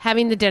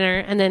 having the dinner,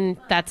 and then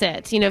that's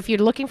it. If you're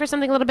looking for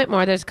something a little bit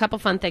more, there's a couple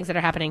fun things that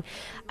are happening.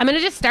 I'm going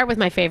to just start with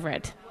my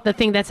favorite, the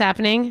thing that's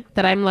happening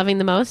that I'm loving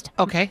the most.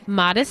 Okay.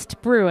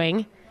 Modest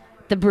Brewing,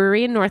 the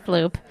brewery in North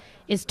Loop,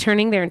 is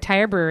turning their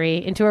entire brewery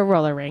into a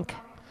roller rink.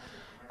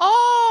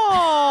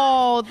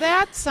 Oh,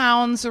 that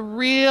sounds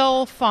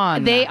real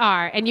fun. They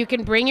are. And you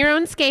can bring your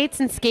own skates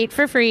and skate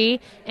for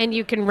free. And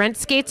you can rent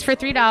skates for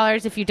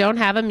 $3. If you don't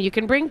have them, you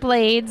can bring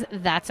blades.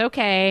 That's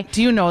okay.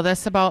 Do you know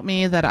this about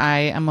me, that I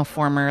am a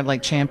former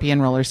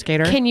champion roller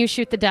skater? Can you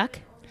shoot the duck?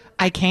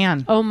 I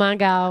can. Oh my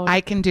God.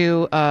 I can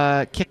do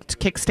a kick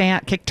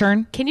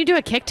turn. Can you do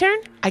a kick turn?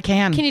 I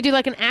can. Can you do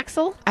like an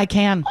axle? I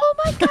can. Oh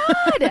my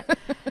God.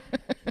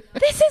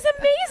 This is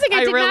amazing.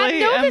 I did really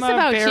not know this am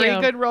about a very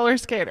you. good roller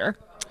skater.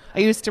 I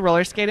used to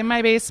roller skate in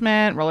my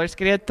basement, roller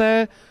skate at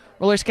the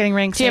roller skating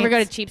rink. Did you ever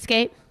go to Saints.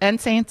 Cheapskate? And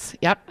Saints?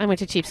 Yep. I went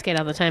to Cheapskate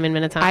all the time in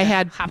Minnetonka. I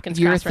had Hopkins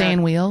Crossroad.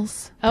 urethane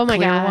wheels. Oh my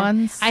clear God.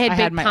 ones. I had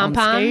big my own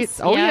pom-poms.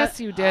 skates. Oh Yeah. yes,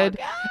 you did.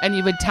 And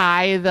you would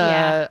tie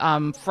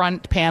the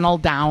front panel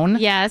down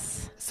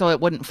Yes. so it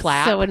wouldn't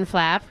flap. So it wouldn't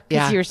flap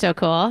because Yeah. you were so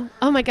cool.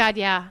 Oh my God,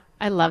 yeah.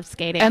 I loved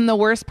skating. And the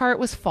worst part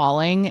was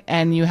falling,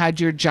 and you had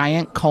your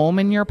giant comb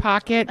in your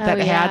pocket that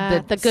yeah.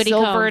 had The goody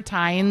silver comb.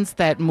 tines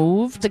that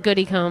moved. the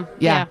goody comb.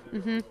 Yeah.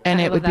 Mm-hmm.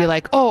 And I it love would be that.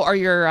 like, or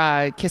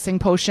your kissing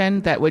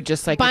potion that would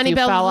just like Bonnie if you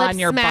Bell fell lip on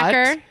your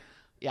smacker. butt.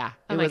 Yeah,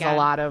 Oh it my was God. a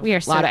lot of We are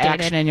so lot of dated.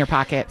 action in your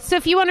pocket. So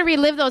if you want to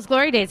relive those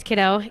glory days,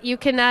 kiddo, you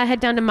can head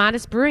down to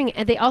Modest Brewing,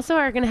 and they also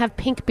are going to have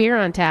pink beer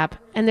on tap,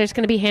 and there's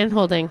going to be hand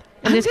holding,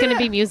 and there's going to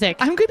be music.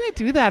 I'm gonna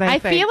do that. I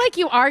think. feel like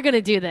you are going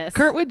to do this.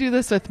 Kurt would do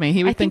this with me.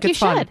 He would I think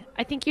it's you fun. should.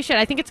 I think you should.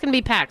 I think it's going to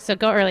be packed, so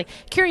go early.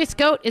 Curious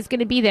Goat is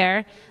going to be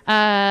there.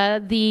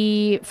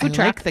 The food I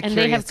truck, like the and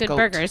they have Curious good Goat.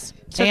 burgers.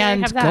 So they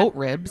And have that. goat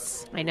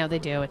ribs. I know they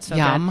do. It's so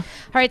Yum. good.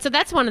 All right, so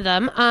that's one of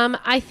them.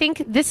 I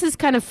think this is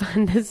kind of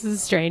fun. This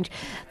is strange.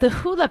 The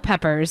hula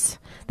peppers.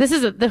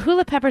 The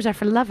hula peppers are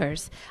for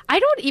lovers. I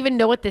don't even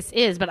know what this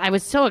is, but I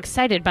was so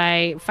excited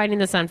by finding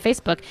this on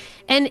Facebook.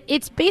 And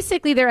it's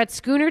basically they're at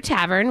Schooner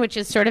Tavern, which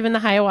is sort of in the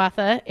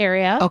Hiawatha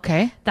area.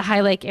 Okay. The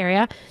High Lake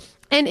area.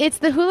 And it's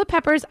the hula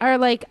peppers are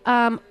like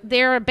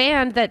they're a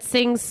band that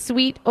sings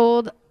sweet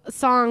old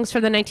songs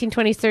from the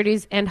 1920s,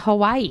 30s, and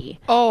Hawaii.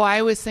 Oh,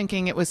 I was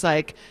thinking it was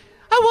like,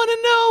 I want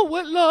to know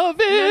what love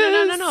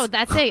is. No.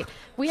 That's it.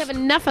 We have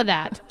enough of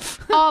that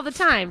all the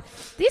time.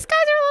 These guys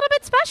are a little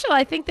bit special.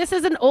 I think this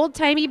is an old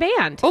timey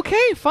band.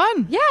 Okay,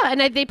 fun. Yeah,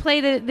 and they play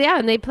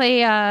they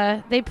play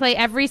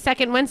every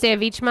second Wednesday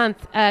of each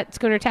month at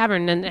Schooner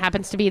Tavern, and it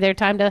happens to be their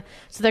time to.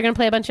 So they're going to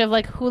play a bunch of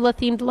like hula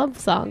themed love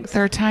songs.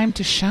 Their time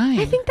to shine.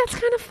 I think that's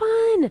kind of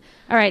fun.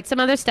 All right, some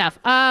other stuff.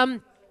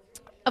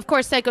 Of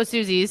course, Psycho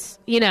Susie's.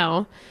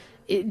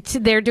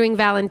 They're doing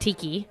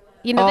Valentiki.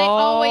 They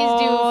always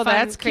do fun,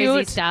 that's crazy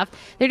cute. stuff.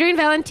 They're doing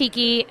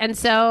Valentiki, and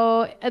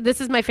so this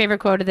is my favorite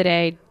quote of the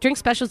day. Drink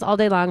specials all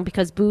day long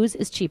because booze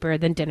is cheaper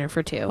than dinner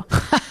for two.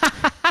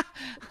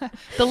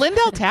 The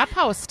Lindell Tap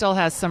House still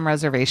has some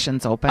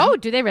reservations open. Oh,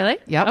 do they really?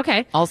 Yep.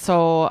 Okay.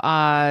 Also,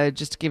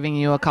 just giving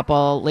you a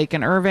couple, Lake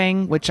and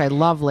Irving, which I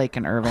love Lake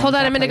and Irving. Hold on,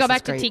 That I'm going to go place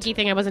back is to great. Tiki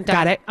thing. I wasn't done.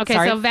 Got it. Okay,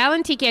 Sorry. so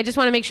Valentiki, I just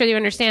want to make sure that you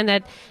understand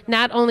that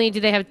not only do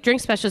they have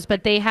drink specials,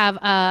 but they have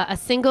a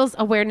singles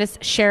awareness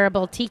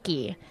shareable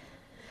Tiki.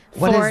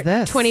 What for is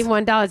this?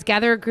 $21.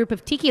 Gather a group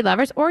of tiki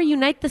lovers or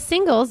unite the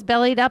singles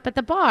bellied up at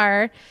the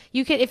bar.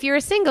 You can, if you're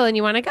a single and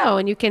you want to go,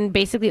 and you can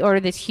basically order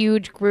this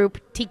huge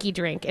group tiki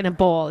drink in a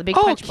bowl, a big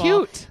punch bowl.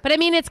 Cute. But I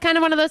mean, it's kind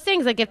of one of those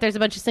things. Like if there's a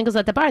bunch of singles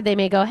at the bar, they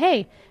may go,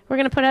 "Hey, we're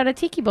going to put out a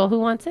tiki bowl. Who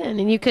wants in?"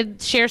 And you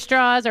could share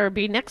straws or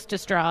be next to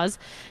straws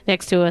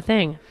next to a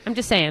thing. I'm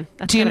just saying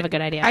that's kind of a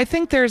good idea. I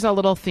think there's a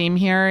little theme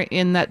here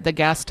in that the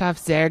Gasthof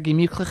sehr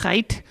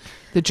Gemütlichkeit,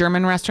 the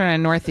German restaurant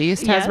in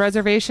Northeast, Yes. has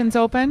reservations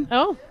open.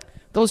 oh.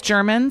 Those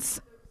Germans,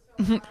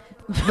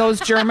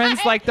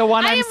 like the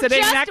one I I'm am sitting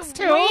just next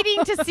to.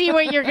 waiting to see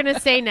what you're going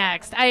to say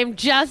next. I am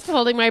just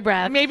holding my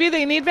breath. Maybe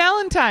they need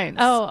Valentine's.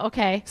 Oh,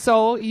 okay.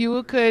 So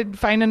you could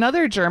find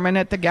another German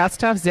at the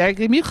Gasthof sehr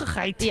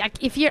Gemütlichkeit.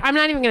 Yeah, I'm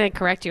not even going to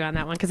correct you on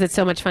that one because it's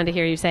so much fun to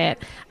hear you say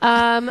it.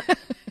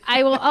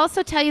 I will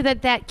also tell you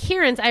that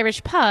Kieran's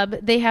Irish Pub,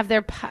 they have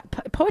their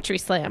poetry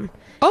slam.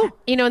 Oh.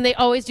 And they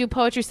always do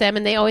poetry slam,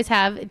 and they always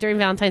have during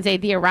Valentine's Day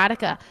the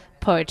erotica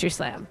poetry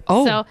slam.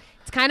 Oh. So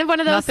it's kind of one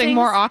of those Nothing things.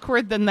 more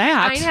awkward than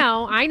that.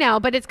 I know,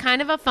 but it's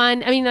kind of a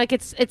fun. I mean, like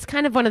it's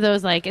kind of one of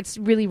those like it's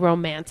really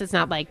romance. It's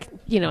not like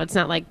it's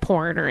not like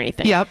porn or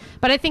anything. Yep.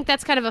 But I think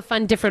that's kind of a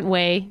fun, different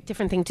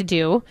thing to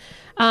do.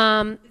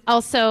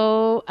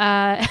 Also,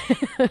 I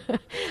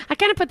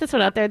kind of put this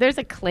one out there. There's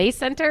a clay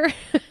center.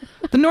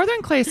 The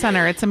Northern Clay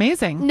Center, it's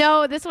amazing.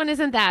 No, this one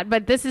isn't that,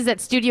 but this is at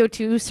Studio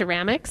 2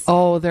 Ceramics.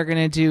 Oh, they're going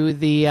to do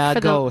the For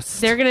ghost.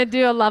 They're going to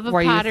do a love of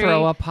where pottery. you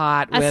throw a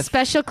pot a with...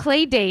 special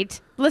clay date.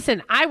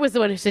 Listen, I was the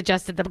one who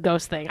suggested the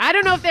ghost thing. I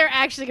don't know if they're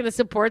actually going to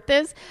support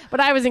this, but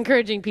I was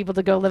encouraging people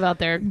to go live out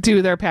there.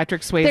 do their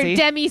Patrick Swayze. Their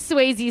Demi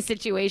Swayze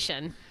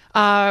situation.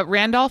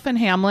 Randolph and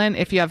Hamlin,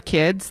 if you have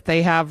kids,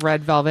 they have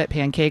red velvet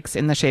pancakes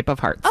in the shape of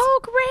hearts. Oh,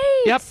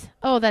 great. Yep.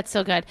 Oh, that's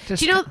so good.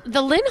 Just- Do you know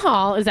the Lynn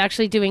Hall is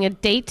actually doing a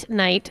date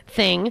night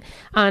thing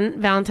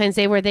on Valentine's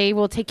Day where they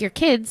will take your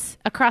kids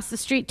across the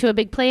street to a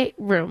big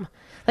playroom.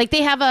 Like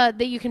they have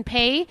that you can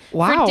pay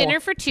Wow. for dinner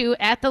for two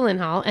at the Lynn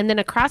Hall, and then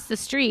across the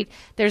street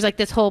there's like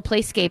this whole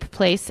playscape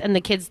place, and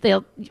the kids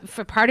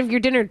for part of your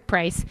dinner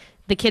price,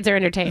 the kids are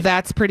entertained.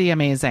 That's pretty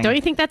amazing. Don't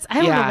you think that's? I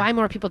don't know Yeah. why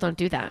more people don't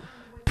do that.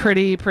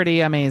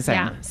 Pretty amazing.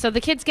 Yeah. So the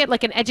kids get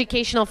like an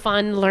educational,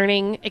 fun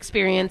learning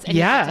experience, and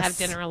you have to have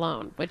Yes. dinner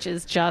alone, which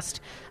is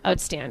just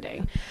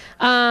outstanding.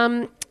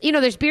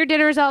 There's beer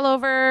dinners all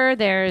over.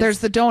 There's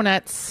the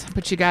donuts,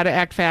 but you got to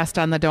act fast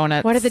on the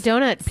donuts. What are the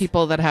donuts?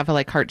 People that have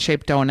like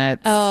heart-shaped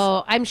donuts.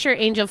 Oh, I'm sure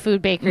Angel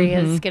Food Bakery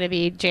Mm-hmm. is going to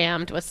be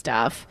jammed with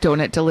stuff.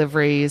 Donut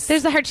deliveries.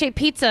 There's the heart-shaped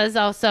pizzas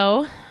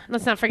also.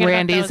 let's not forget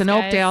Randy's about those in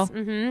guys.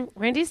 Oakdale.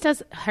 Randy's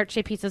does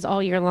heart-shaped pizzas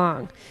all year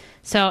long.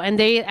 So, and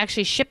they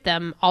actually ship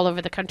them all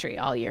over the country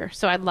all year.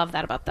 So I love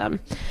that about them.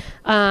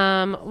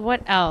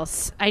 What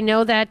else? I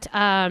know that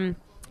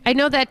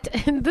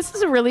this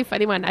is a really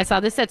funny one. I saw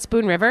this at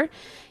Spoon River.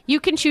 You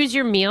can choose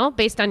your meal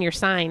based on your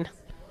sign.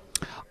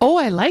 Oh,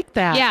 I like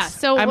that. Yeah,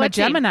 so I'm a let's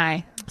see.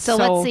 Gemini. So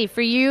let's see.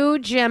 For you,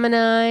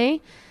 Gemini,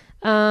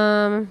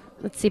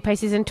 let's see,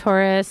 Pisces and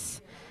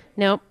Taurus.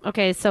 Nope.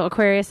 Okay, so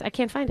Aquarius, I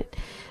can't find it.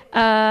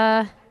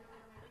 I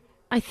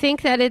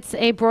think that it's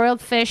a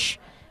broiled fish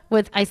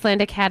with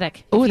Icelandic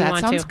haddock. Oh, if you that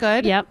want sounds to.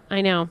 good. Yep,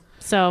 I know.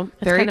 So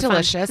it's Very kind of fun.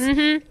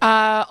 delicious.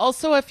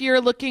 Also, if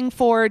you're looking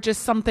for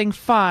just something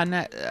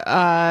fun,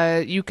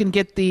 you can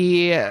get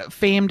the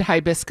famed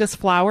hibiscus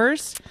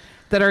flowers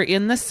that are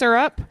in the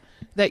syrup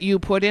that you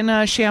put in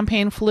a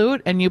champagne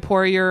flute, and you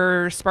pour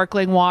your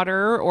sparkling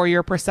water or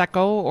your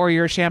Prosecco or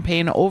your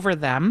champagne over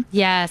them.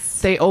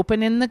 Yes. They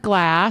open in the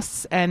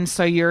glass, and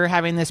so you're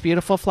having this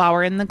beautiful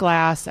flower in the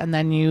glass, and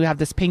then you have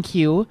this pink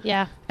hue.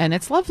 Yeah. And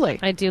it's lovely.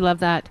 I do love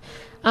that.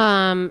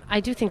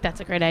 I do think that's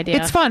a great idea.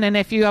 It's fun, and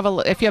if you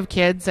have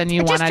kids and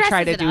you It want just to try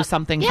to dresses it do up.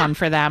 something Yeah. fun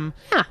for them,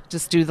 Yeah.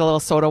 just do the little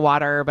soda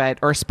water,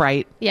 or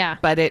Sprite. Yeah.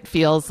 But it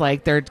feels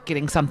like they're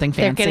getting something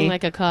They're fancy. getting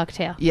like a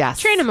cocktail.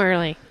 Yes. Train them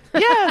early.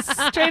 Yes,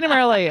 train them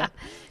early.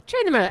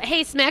 Train them early.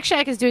 Hey, Smack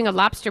Shack is doing a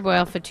lobster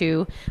boil for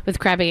two with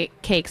crab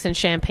cakes and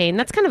champagne.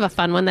 That's kind of a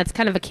fun one. That's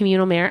kind of a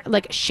communal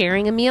like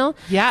sharing a meal.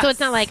 Yes. So it's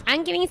not like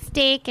I'm getting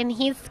steak and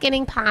he's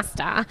getting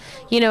pasta.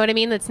 You know what I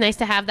mean? It's nice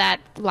to have that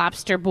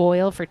lobster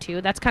boil for two.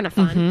 That's kind of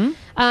fun.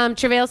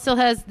 Travail still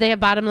they have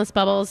bottomless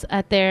bubbles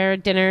at their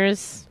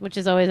dinners, which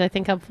is always, I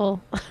think,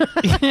 helpful.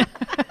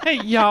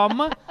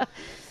 Yum.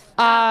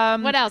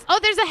 What else? Oh,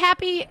 there's a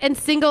happy and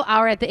single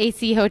hour at the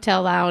AC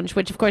Hotel Lounge,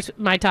 which, of course,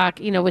 my talk,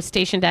 was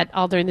stationed at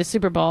all during the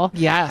Super Bowl.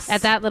 Yes.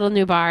 At that little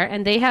new bar.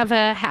 And they have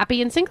a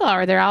happy and single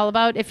hour. They're all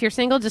about, if you're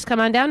single, just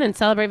come on down and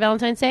celebrate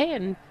Valentine's Day.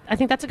 And I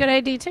think that's a good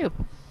idea, too.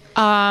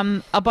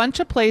 A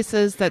bunch of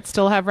places that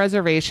still have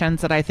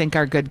reservations that I think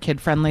are good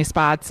kid-friendly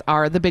spots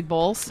are the Big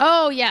Bowls.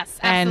 Oh, yes,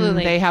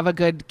 absolutely. And they have a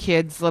good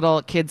kids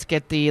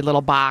get the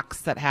little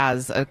box that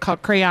has a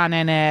crayon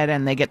in it,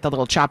 and they get the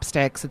little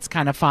chopsticks. It's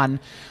kind of fun.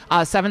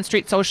 7th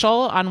Street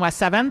Social on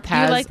West 7th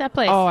has... You like that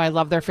place? Oh, I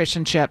love their fish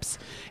and chips.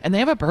 And they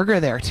have a burger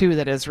there, too,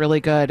 that is really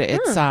good.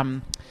 It's,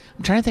 I'm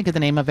trying to think of the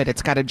name of it.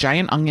 It's got a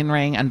giant onion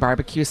ring and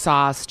barbecue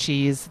sauce,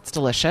 cheese. It's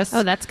delicious.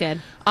 Oh, that's good.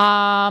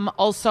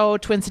 Also,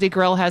 Twin City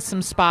Grill has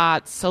some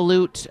spots.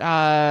 Salute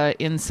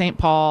in St.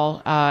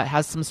 Paul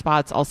has some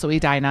spots. Also,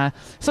 Edina.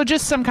 So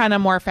just some kind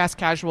of more fast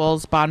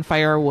casuals,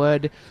 Bonfire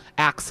Wood,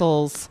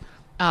 Axel's,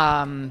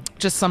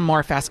 just some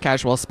more fast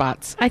casual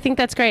spots. I think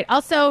that's great.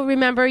 Also,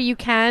 remember, you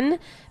can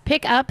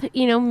pick up,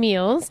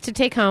 meals to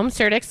take home.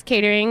 Certix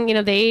Catering,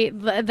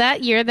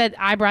 that year that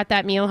I brought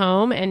that meal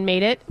home and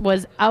made it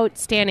was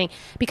outstanding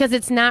because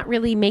it's not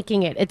really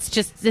making it.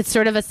 It's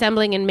sort of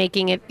assembling and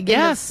making it in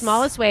the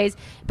smallest ways,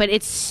 but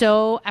it's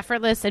so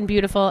effortless and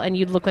beautiful, and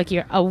you look like you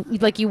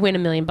win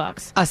 $1 million.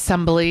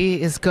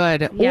 Assembly is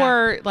good. Yeah.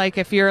 Or like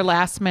if you're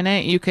last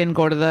minute, you can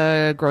go to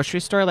the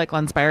grocery store like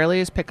Len's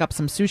Byerly's, pick up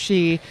some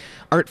sushi,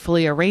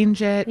 artfully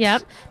arrange it.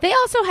 Yep. They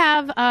also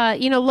have,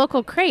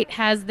 Local Crate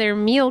has their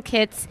meal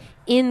kits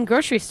in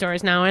grocery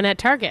stores now and at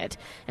Target.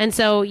 And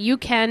so you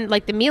can,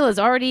 the meal is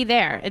already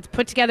there. It's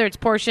put together, it's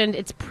portioned,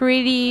 it's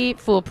pretty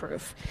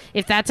foolproof.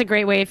 If that's a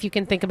great way, if you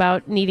can think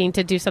about needing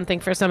to do something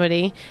for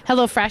somebody.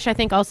 HelloFresh, I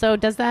think, also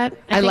does that,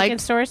 I think, in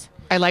stores.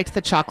 I liked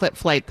the chocolate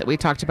flight that we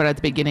talked about at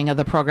the beginning of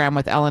the program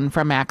with Ellen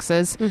from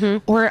Max's.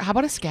 Or how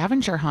about a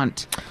scavenger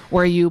hunt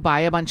where you buy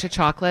a bunch of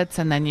chocolates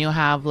and then you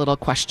have little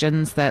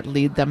questions that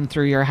lead them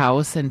through your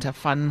house into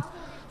fun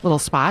little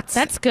spots.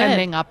 That's good.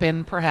 Ending up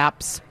in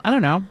perhaps, I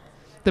don't know,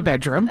 the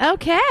bedroom.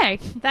 Okay.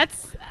 That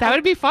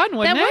would be fun,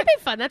 wouldn't it? That would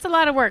be fun. That's a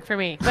lot of work for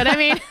me. But I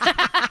mean,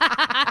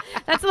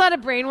 that's a lot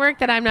of brain work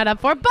that I'm not up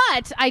for.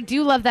 But I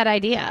do love that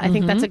idea. I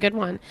think that's a good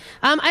one.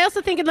 I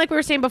also think, like we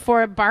were saying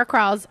before, bar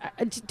crawls,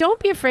 don't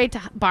be afraid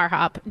to bar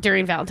hop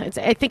during Valentine's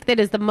Day. I think that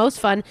is the most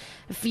fun.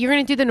 If you're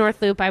going to do the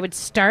North Loop, I would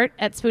start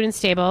at Spoon and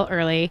Stable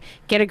early,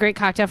 get a great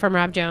cocktail from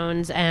Rob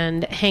Jones,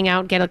 and hang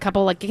out, get a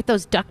couple, get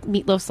those duck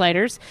meatloaf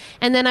sliders.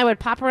 And then I would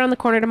pop around the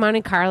corner to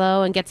Monte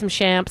Carlo and get some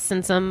champs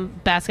and some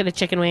basket of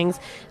chicken wings.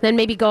 Then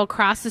maybe go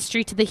across the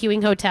street to the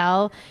Hewing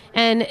Hotel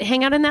and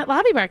hang out in that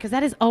lobby bar because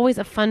that is always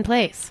a fun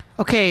place.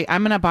 Okay,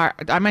 I'm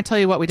gonna tell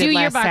you what we did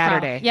last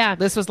Saturday. Crawl. Yeah,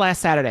 this was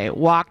last Saturday.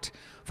 Walked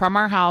from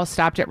our house,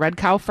 stopped at Red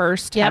Cow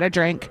first, had a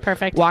drink.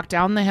 Perfect. Walked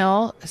down the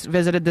hill,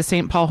 visited the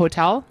St. Paul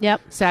Hotel.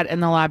 Yep. Sat in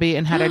the lobby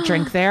and had a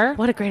drink there.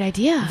 What a great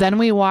idea. Then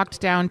we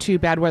walked down to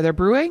Bad Weather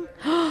Brewing.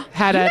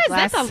 Had a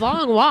glass. That's a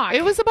long walk.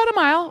 It was about a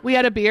mile. We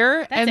had a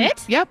beer.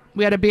 That's it? Yep.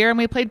 We had a beer and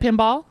we played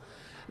pinball.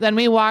 Then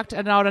we walked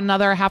about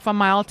another half a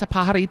mile to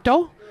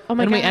Pajarito. Oh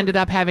my and God. we ended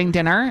up having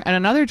dinner and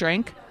another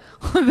drink.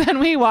 Then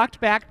we walked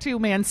back to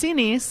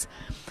Mancini's,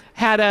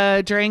 had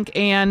a drink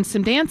and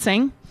some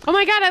dancing. Oh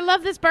my God, I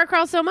love this bar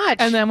crawl so much.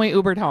 And then we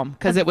Ubered home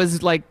because it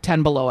was like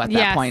 10 below at that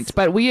Yes. point.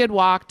 But we had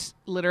walked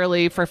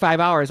literally for 5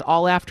 hours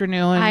all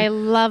afternoon. I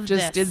love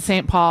Just this. did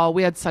St. Paul.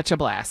 We had such a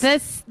blast.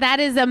 That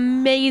is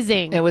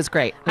amazing. It was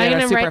great. We had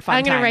a super fun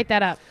I'm gonna time. write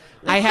that up.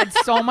 I had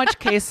so much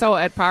queso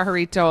at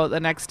Pajarito the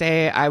next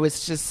day. I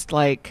was just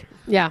like,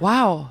 Yeah.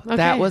 wow, Okay.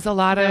 that was a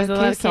lot That of was a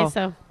lot of queso.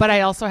 queso. But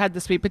I also had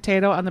the sweet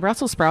potato and the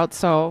Brussels sprouts,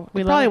 so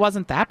We it love probably it.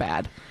 wasn't that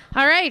bad.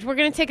 All right, we're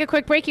going to take a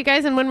quick break, you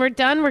guys, and when we're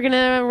done, we're going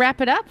to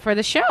wrap it up for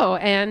the show.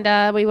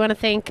 And we want to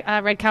thank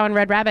Red Cow and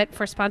Red Rabbit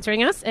for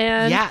sponsoring us,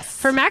 and Yes.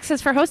 for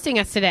Max's for hosting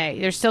us today.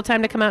 There's still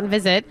time to come out and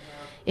visit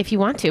if you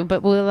want to,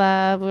 but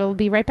we'll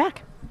be right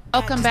back.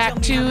 Welcome back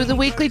to the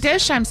Weekly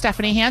Dish. I'm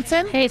Stephanie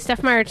Hansen. Hey,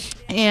 Steph March.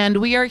 And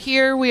we are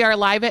here. We are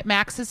live at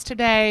Max's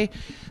today.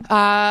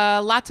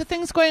 Lots of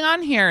things going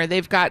on here.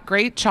 They've got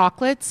great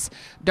chocolates,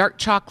 dark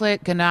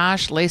chocolate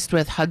ganache laced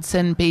with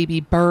Hudson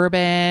baby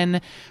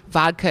bourbon,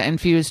 vodka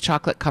infused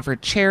chocolate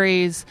covered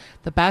cherries,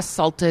 the best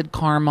salted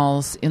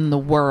caramels in the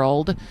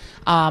world.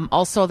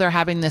 Also, they're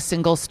having the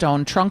Single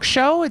Stone Trunk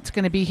Show. It's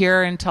going to be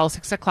here until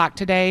 6 o'clock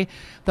today.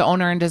 The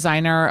owner and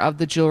designer of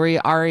the jewelry,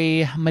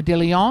 Ari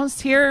Modillons,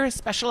 here,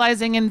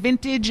 specializing in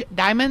vintage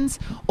diamonds,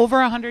 over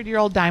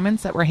 100-year-old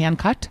diamonds that were hand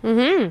cut.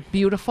 Mm-hmm.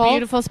 Beautiful.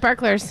 Beautiful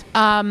sparklers.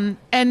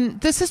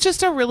 And this is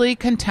just a really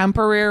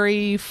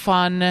contemporary,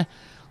 fun,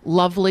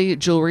 lovely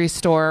jewelry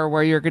store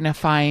where you're going to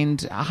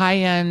find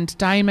high-end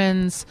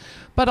diamonds,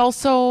 but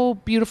also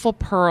beautiful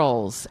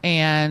pearls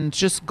and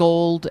just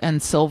gold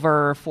and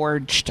silver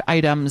forged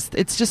items.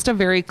 It's just a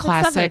very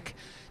classic,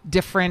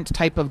 different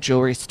type of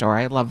jewelry store.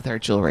 I love their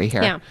jewelry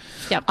here. Yeah.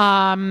 Yep.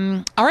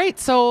 All right.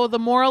 So the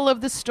moral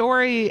of the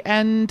story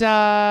and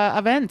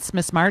events,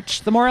 Miss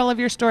March. The moral of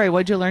your story.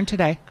 What'd you learn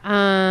today?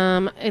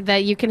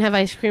 That you can have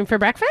ice cream for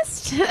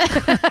breakfast.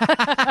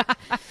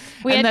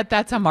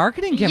 That's a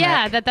marketing gimmick.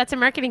 Yeah, that's a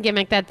marketing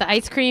gimmick. That the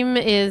ice cream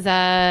is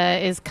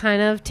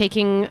kind of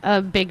taking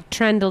a big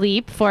trend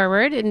leap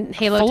forward in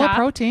Halo Full Top. of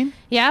protein.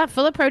 Yeah,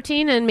 full of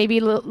protein and maybe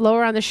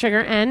lower on the sugar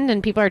end,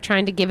 and people are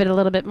trying to give it a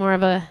little bit more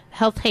of a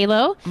health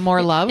halo.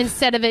 More love.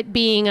 Instead of it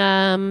being,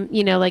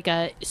 like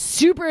a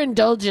super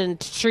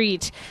indulgent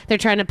treat, they're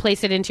trying to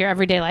place it into your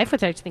everyday life,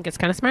 which I think is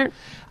kind of smart.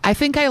 I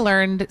think I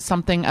learned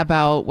something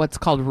about what's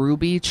called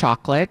ruby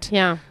chocolate.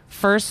 Yeah.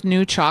 First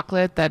new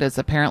chocolate that has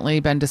apparently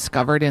been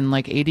discovered in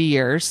like 80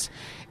 years.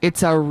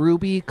 It's a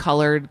ruby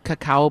colored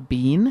cacao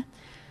bean.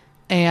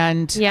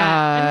 And Yeah,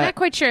 I'm not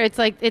quite sure. It's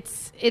like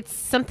it's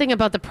something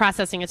about the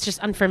processing. It's just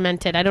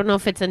unfermented. I don't know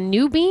if it's a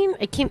new bean.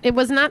 It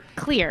was not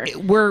clear.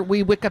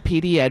 we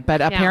Wikipedia'd,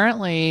 but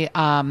apparently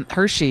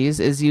Hershey's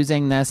is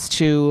using this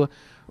to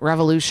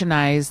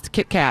revolutionize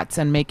Kit Kats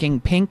and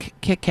making pink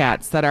Kit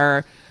Kats that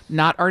are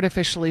not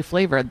artificially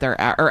flavored. They're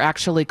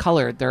actually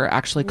colored. They're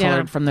actually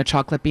colored from the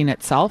chocolate bean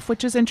itself,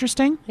 which is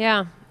interesting.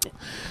 Yeah.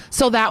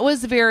 So that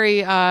was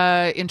very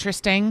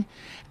interesting.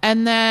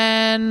 And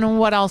then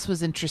what else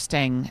was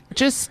interesting?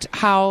 Just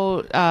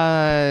how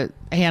a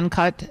hand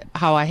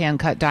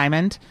cut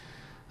diamond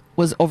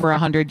was over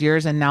 100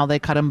 years, and now they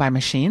cut them by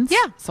machines.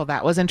 Yeah. So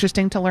that was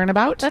interesting to learn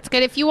about. That's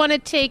good. If you want to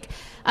take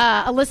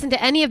a listen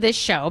to any of this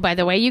show, by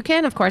the way, you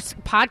can, of course,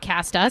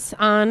 podcast us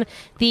on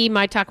the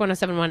My Talk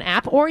 1071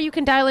 app, or you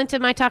can dial into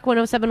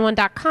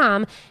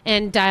mytalk1071.com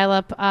and dial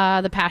up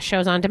the past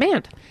shows on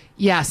demand.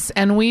 Yes,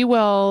 and we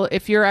will,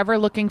 if you're ever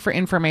looking for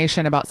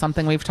information about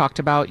something we've talked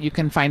about, you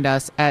can find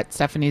us at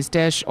Stephanie's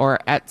Dish or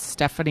at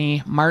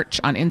Stephanie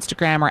March on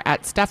Instagram or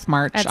at Steph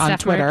March At on Steph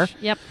Twitter. March.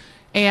 Yep.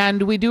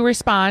 And we do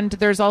respond.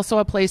 There's also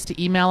a place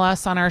to email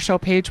us on our show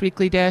page,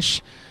 Weekly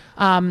Dish.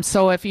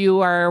 So if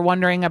you are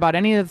wondering about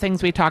any of the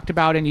things we talked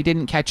about and you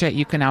didn't catch it,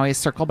 you can always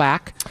circle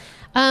back.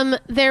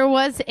 There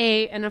was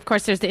and of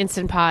course, there's the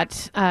Instant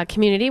Pot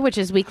community, which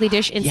is Weekly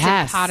Dish Instant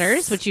Yes.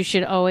 Potters, which you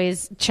should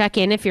always check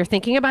in if you're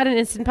thinking about an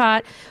Instant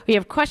Pot. We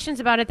have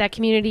questions about it. That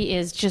community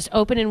is just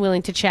open and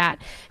willing to chat.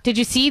 Did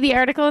you see the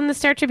article in the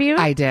Star Tribune?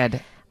 I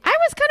did. I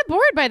was kind of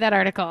bored by that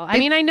article. I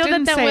mean, I know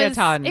Didn't that say was a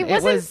ton. It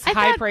wasn't- was I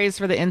high thought- praise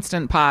for the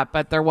Instant Pot,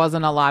 but there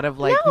wasn't a lot of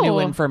No. new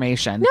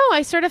information. No,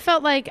 I sort of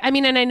felt like, I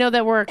mean, and I know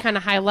that we're kind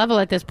of high level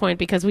at this point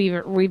because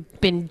we've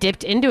been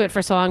dipped into it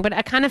for so long, but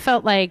I kind of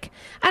felt like,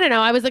 I don't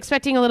know, I was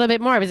expecting a little bit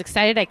more. I was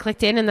excited. I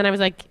clicked in and then I was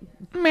like,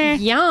 Meh.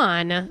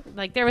 yawn.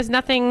 Like there was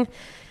nothing,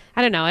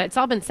 I don't know. It's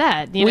all been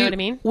said. You know what I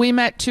mean? We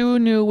met 2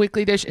 new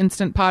Weekly Dish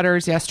Instant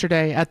Potters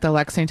yesterday at the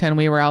Lexington.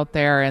 We were out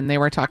there and they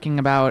were talking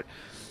about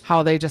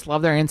how they just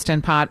love their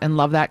Instant Pot and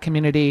love that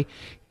community.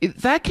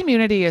 That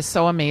community is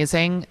so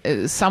amazing.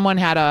 Someone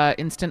had a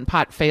Instant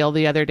Pot fail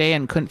the other day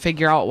and couldn't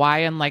figure out why,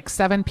 and like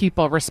 7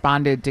 people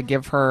responded to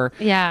give her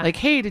like,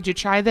 hey, did you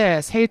try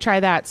this? Hey,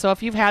 try that. So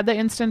if you've had the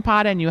Instant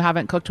Pot and you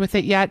haven't cooked with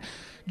it yet,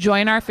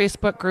 join our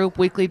Facebook group,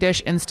 Weekly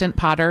Dish Instant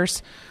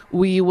Potters.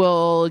 We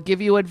will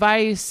give you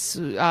advice.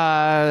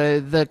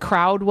 The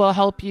crowd will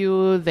help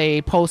you.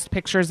 They post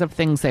pictures of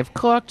things they've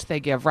cooked. They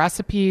give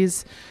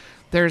recipes.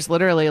 There's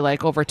literally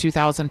like over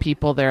 2,000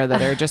 people there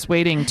that are just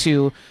waiting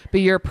to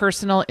be your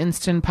personal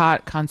Instant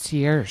Pot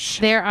concierge.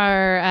 There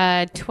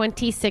are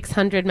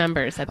 2,600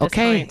 members at this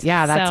point.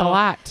 Yeah, that's a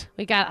lot.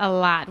 We got a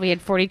lot. We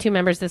had 42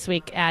 members this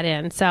week add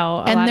in.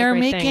 So And they're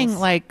making making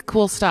like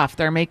cool stuff.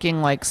 They're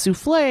making like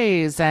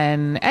souffles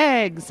and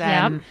eggs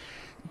and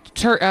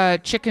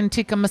chicken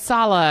tikka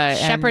masala,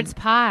 shepherd's and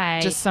pie,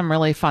 just some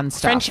really fun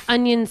stuff. French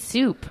onion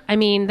soup. I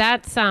mean,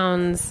 that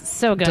sounds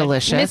so good.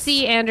 Delicious.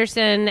 Missy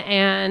Anderson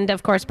and,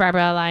 of course,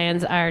 Barbara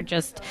Lyons are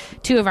just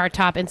two of our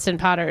top Instant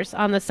Potters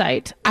on the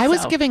site. I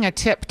was giving a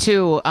tip,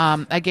 too.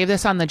 I gave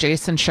this on the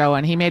Jason show,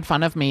 and he made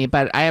fun of me,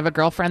 but I have a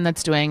girlfriend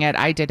that's doing it.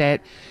 I did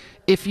it.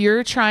 If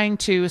you're trying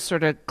to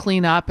sort of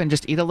clean up and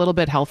just eat a little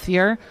bit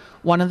healthier,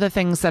 one of the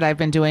things that I've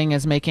been doing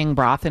is making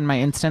broth in my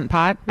Instant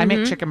Pot. I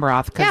make chicken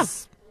broth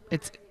because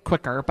it's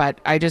quicker,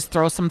 but I just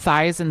throw some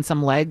thighs and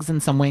some legs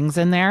and some wings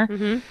in there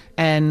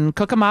and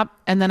cook them up,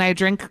 and then I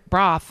drink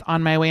broth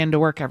on my way into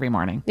work every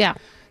morning. Yeah.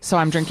 So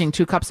I'm drinking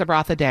 2 cups of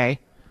broth a day.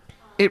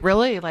 It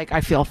really, like,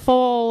 I feel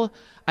full.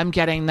 I'm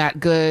getting that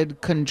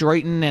good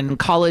chondroitin and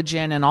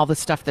collagen and all the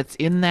stuff that's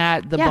in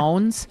the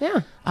bones.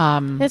 Yeah.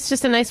 It's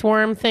just a nice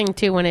warm thing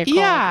too when it's cold.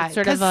 Yeah, It's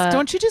sort of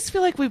don't you just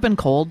feel like we've been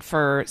cold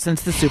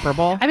since the Super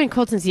Bowl? I've been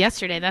cold since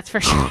yesterday, that's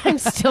for sure. I'm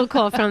still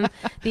cold from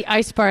the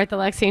ice bar at the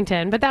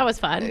Lexington, but that was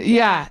fun.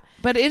 Yeah.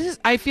 But it is.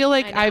 I feel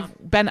like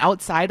I've been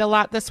outside a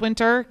lot this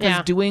winter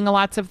because doing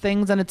lots of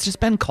things, and it's just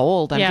been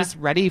cold. I'm just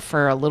ready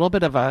for a little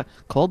bit of a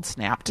cold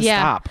snap to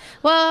stop.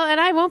 Well,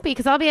 and I won't be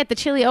because I'll be at the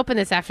Chili Open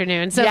this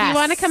afternoon. So if you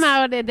want to come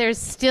out, there's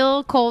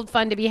still cold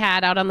fun to be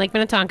had out on Lake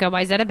Minnetonka,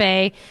 Wayzata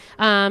Bay.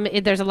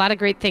 There's a lot of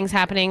great things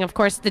happening. Of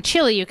course, the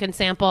chili you can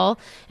sample,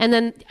 and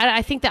then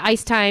I think the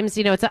ice times.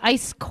 It's an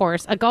ice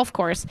course, a golf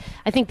course.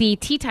 I think the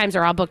tee times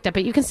are all booked up,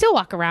 but you can still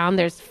walk around.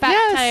 There's fat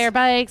tire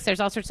bikes. There's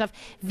all sorts of stuff.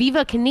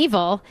 Viva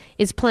Knievel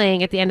is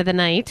playing at the end of the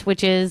night,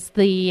 which is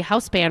the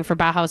house band for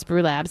Bauhaus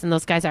Brew Labs, and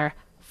those guys are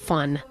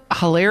fun.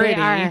 Hilarity.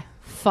 They are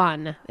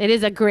fun. It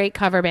is a great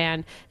cover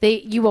band.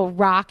 You will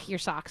rock your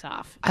socks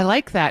off. I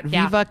like that.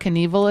 Yeah. Viva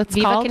Knievel, it's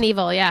called. Viva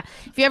Knievel, yeah.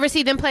 If you ever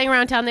see them playing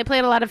around town, they play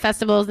at a lot of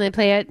festivals, and they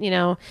play at,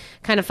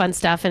 kind of fun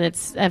stuff, and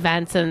it's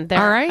events, and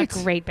they're a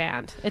great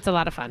band. It's a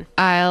lot of fun.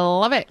 I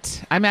love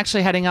it. I'm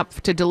actually heading up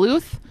to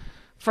Duluth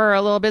for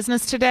a little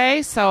business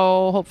today,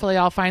 so hopefully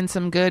I'll find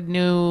some good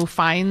new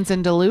finds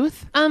in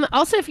Duluth.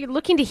 Also, if you're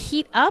looking to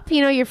heat up,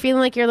 you're feeling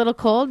like you're a little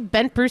cold,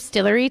 Bent Brew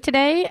Distillery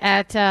today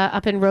at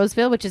up in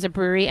Roseville, which is a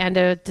brewery and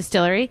a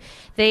distillery.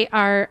 They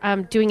are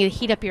doing a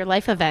Heat Up Your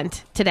Life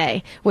event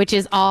today, which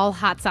is all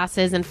hot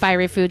sauces and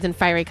fiery foods and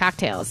fiery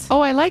cocktails. Oh,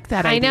 I like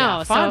that idea. I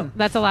know. Fun. So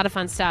that's a lot of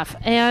fun stuff.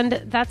 And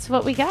that's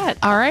what we got.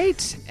 All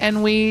right.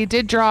 And we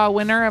did draw a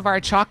winner of our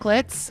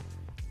chocolates.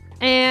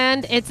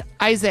 And it's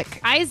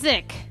Isaac.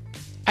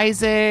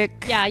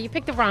 Yeah, you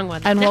picked the wrong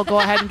one. And we'll go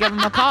ahead and give him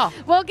a call.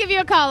 We'll give you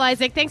a call,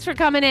 Isaac. Thanks for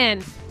coming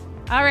in.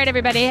 All right,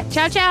 everybody.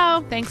 Ciao,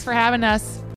 ciao. Thanks for having us.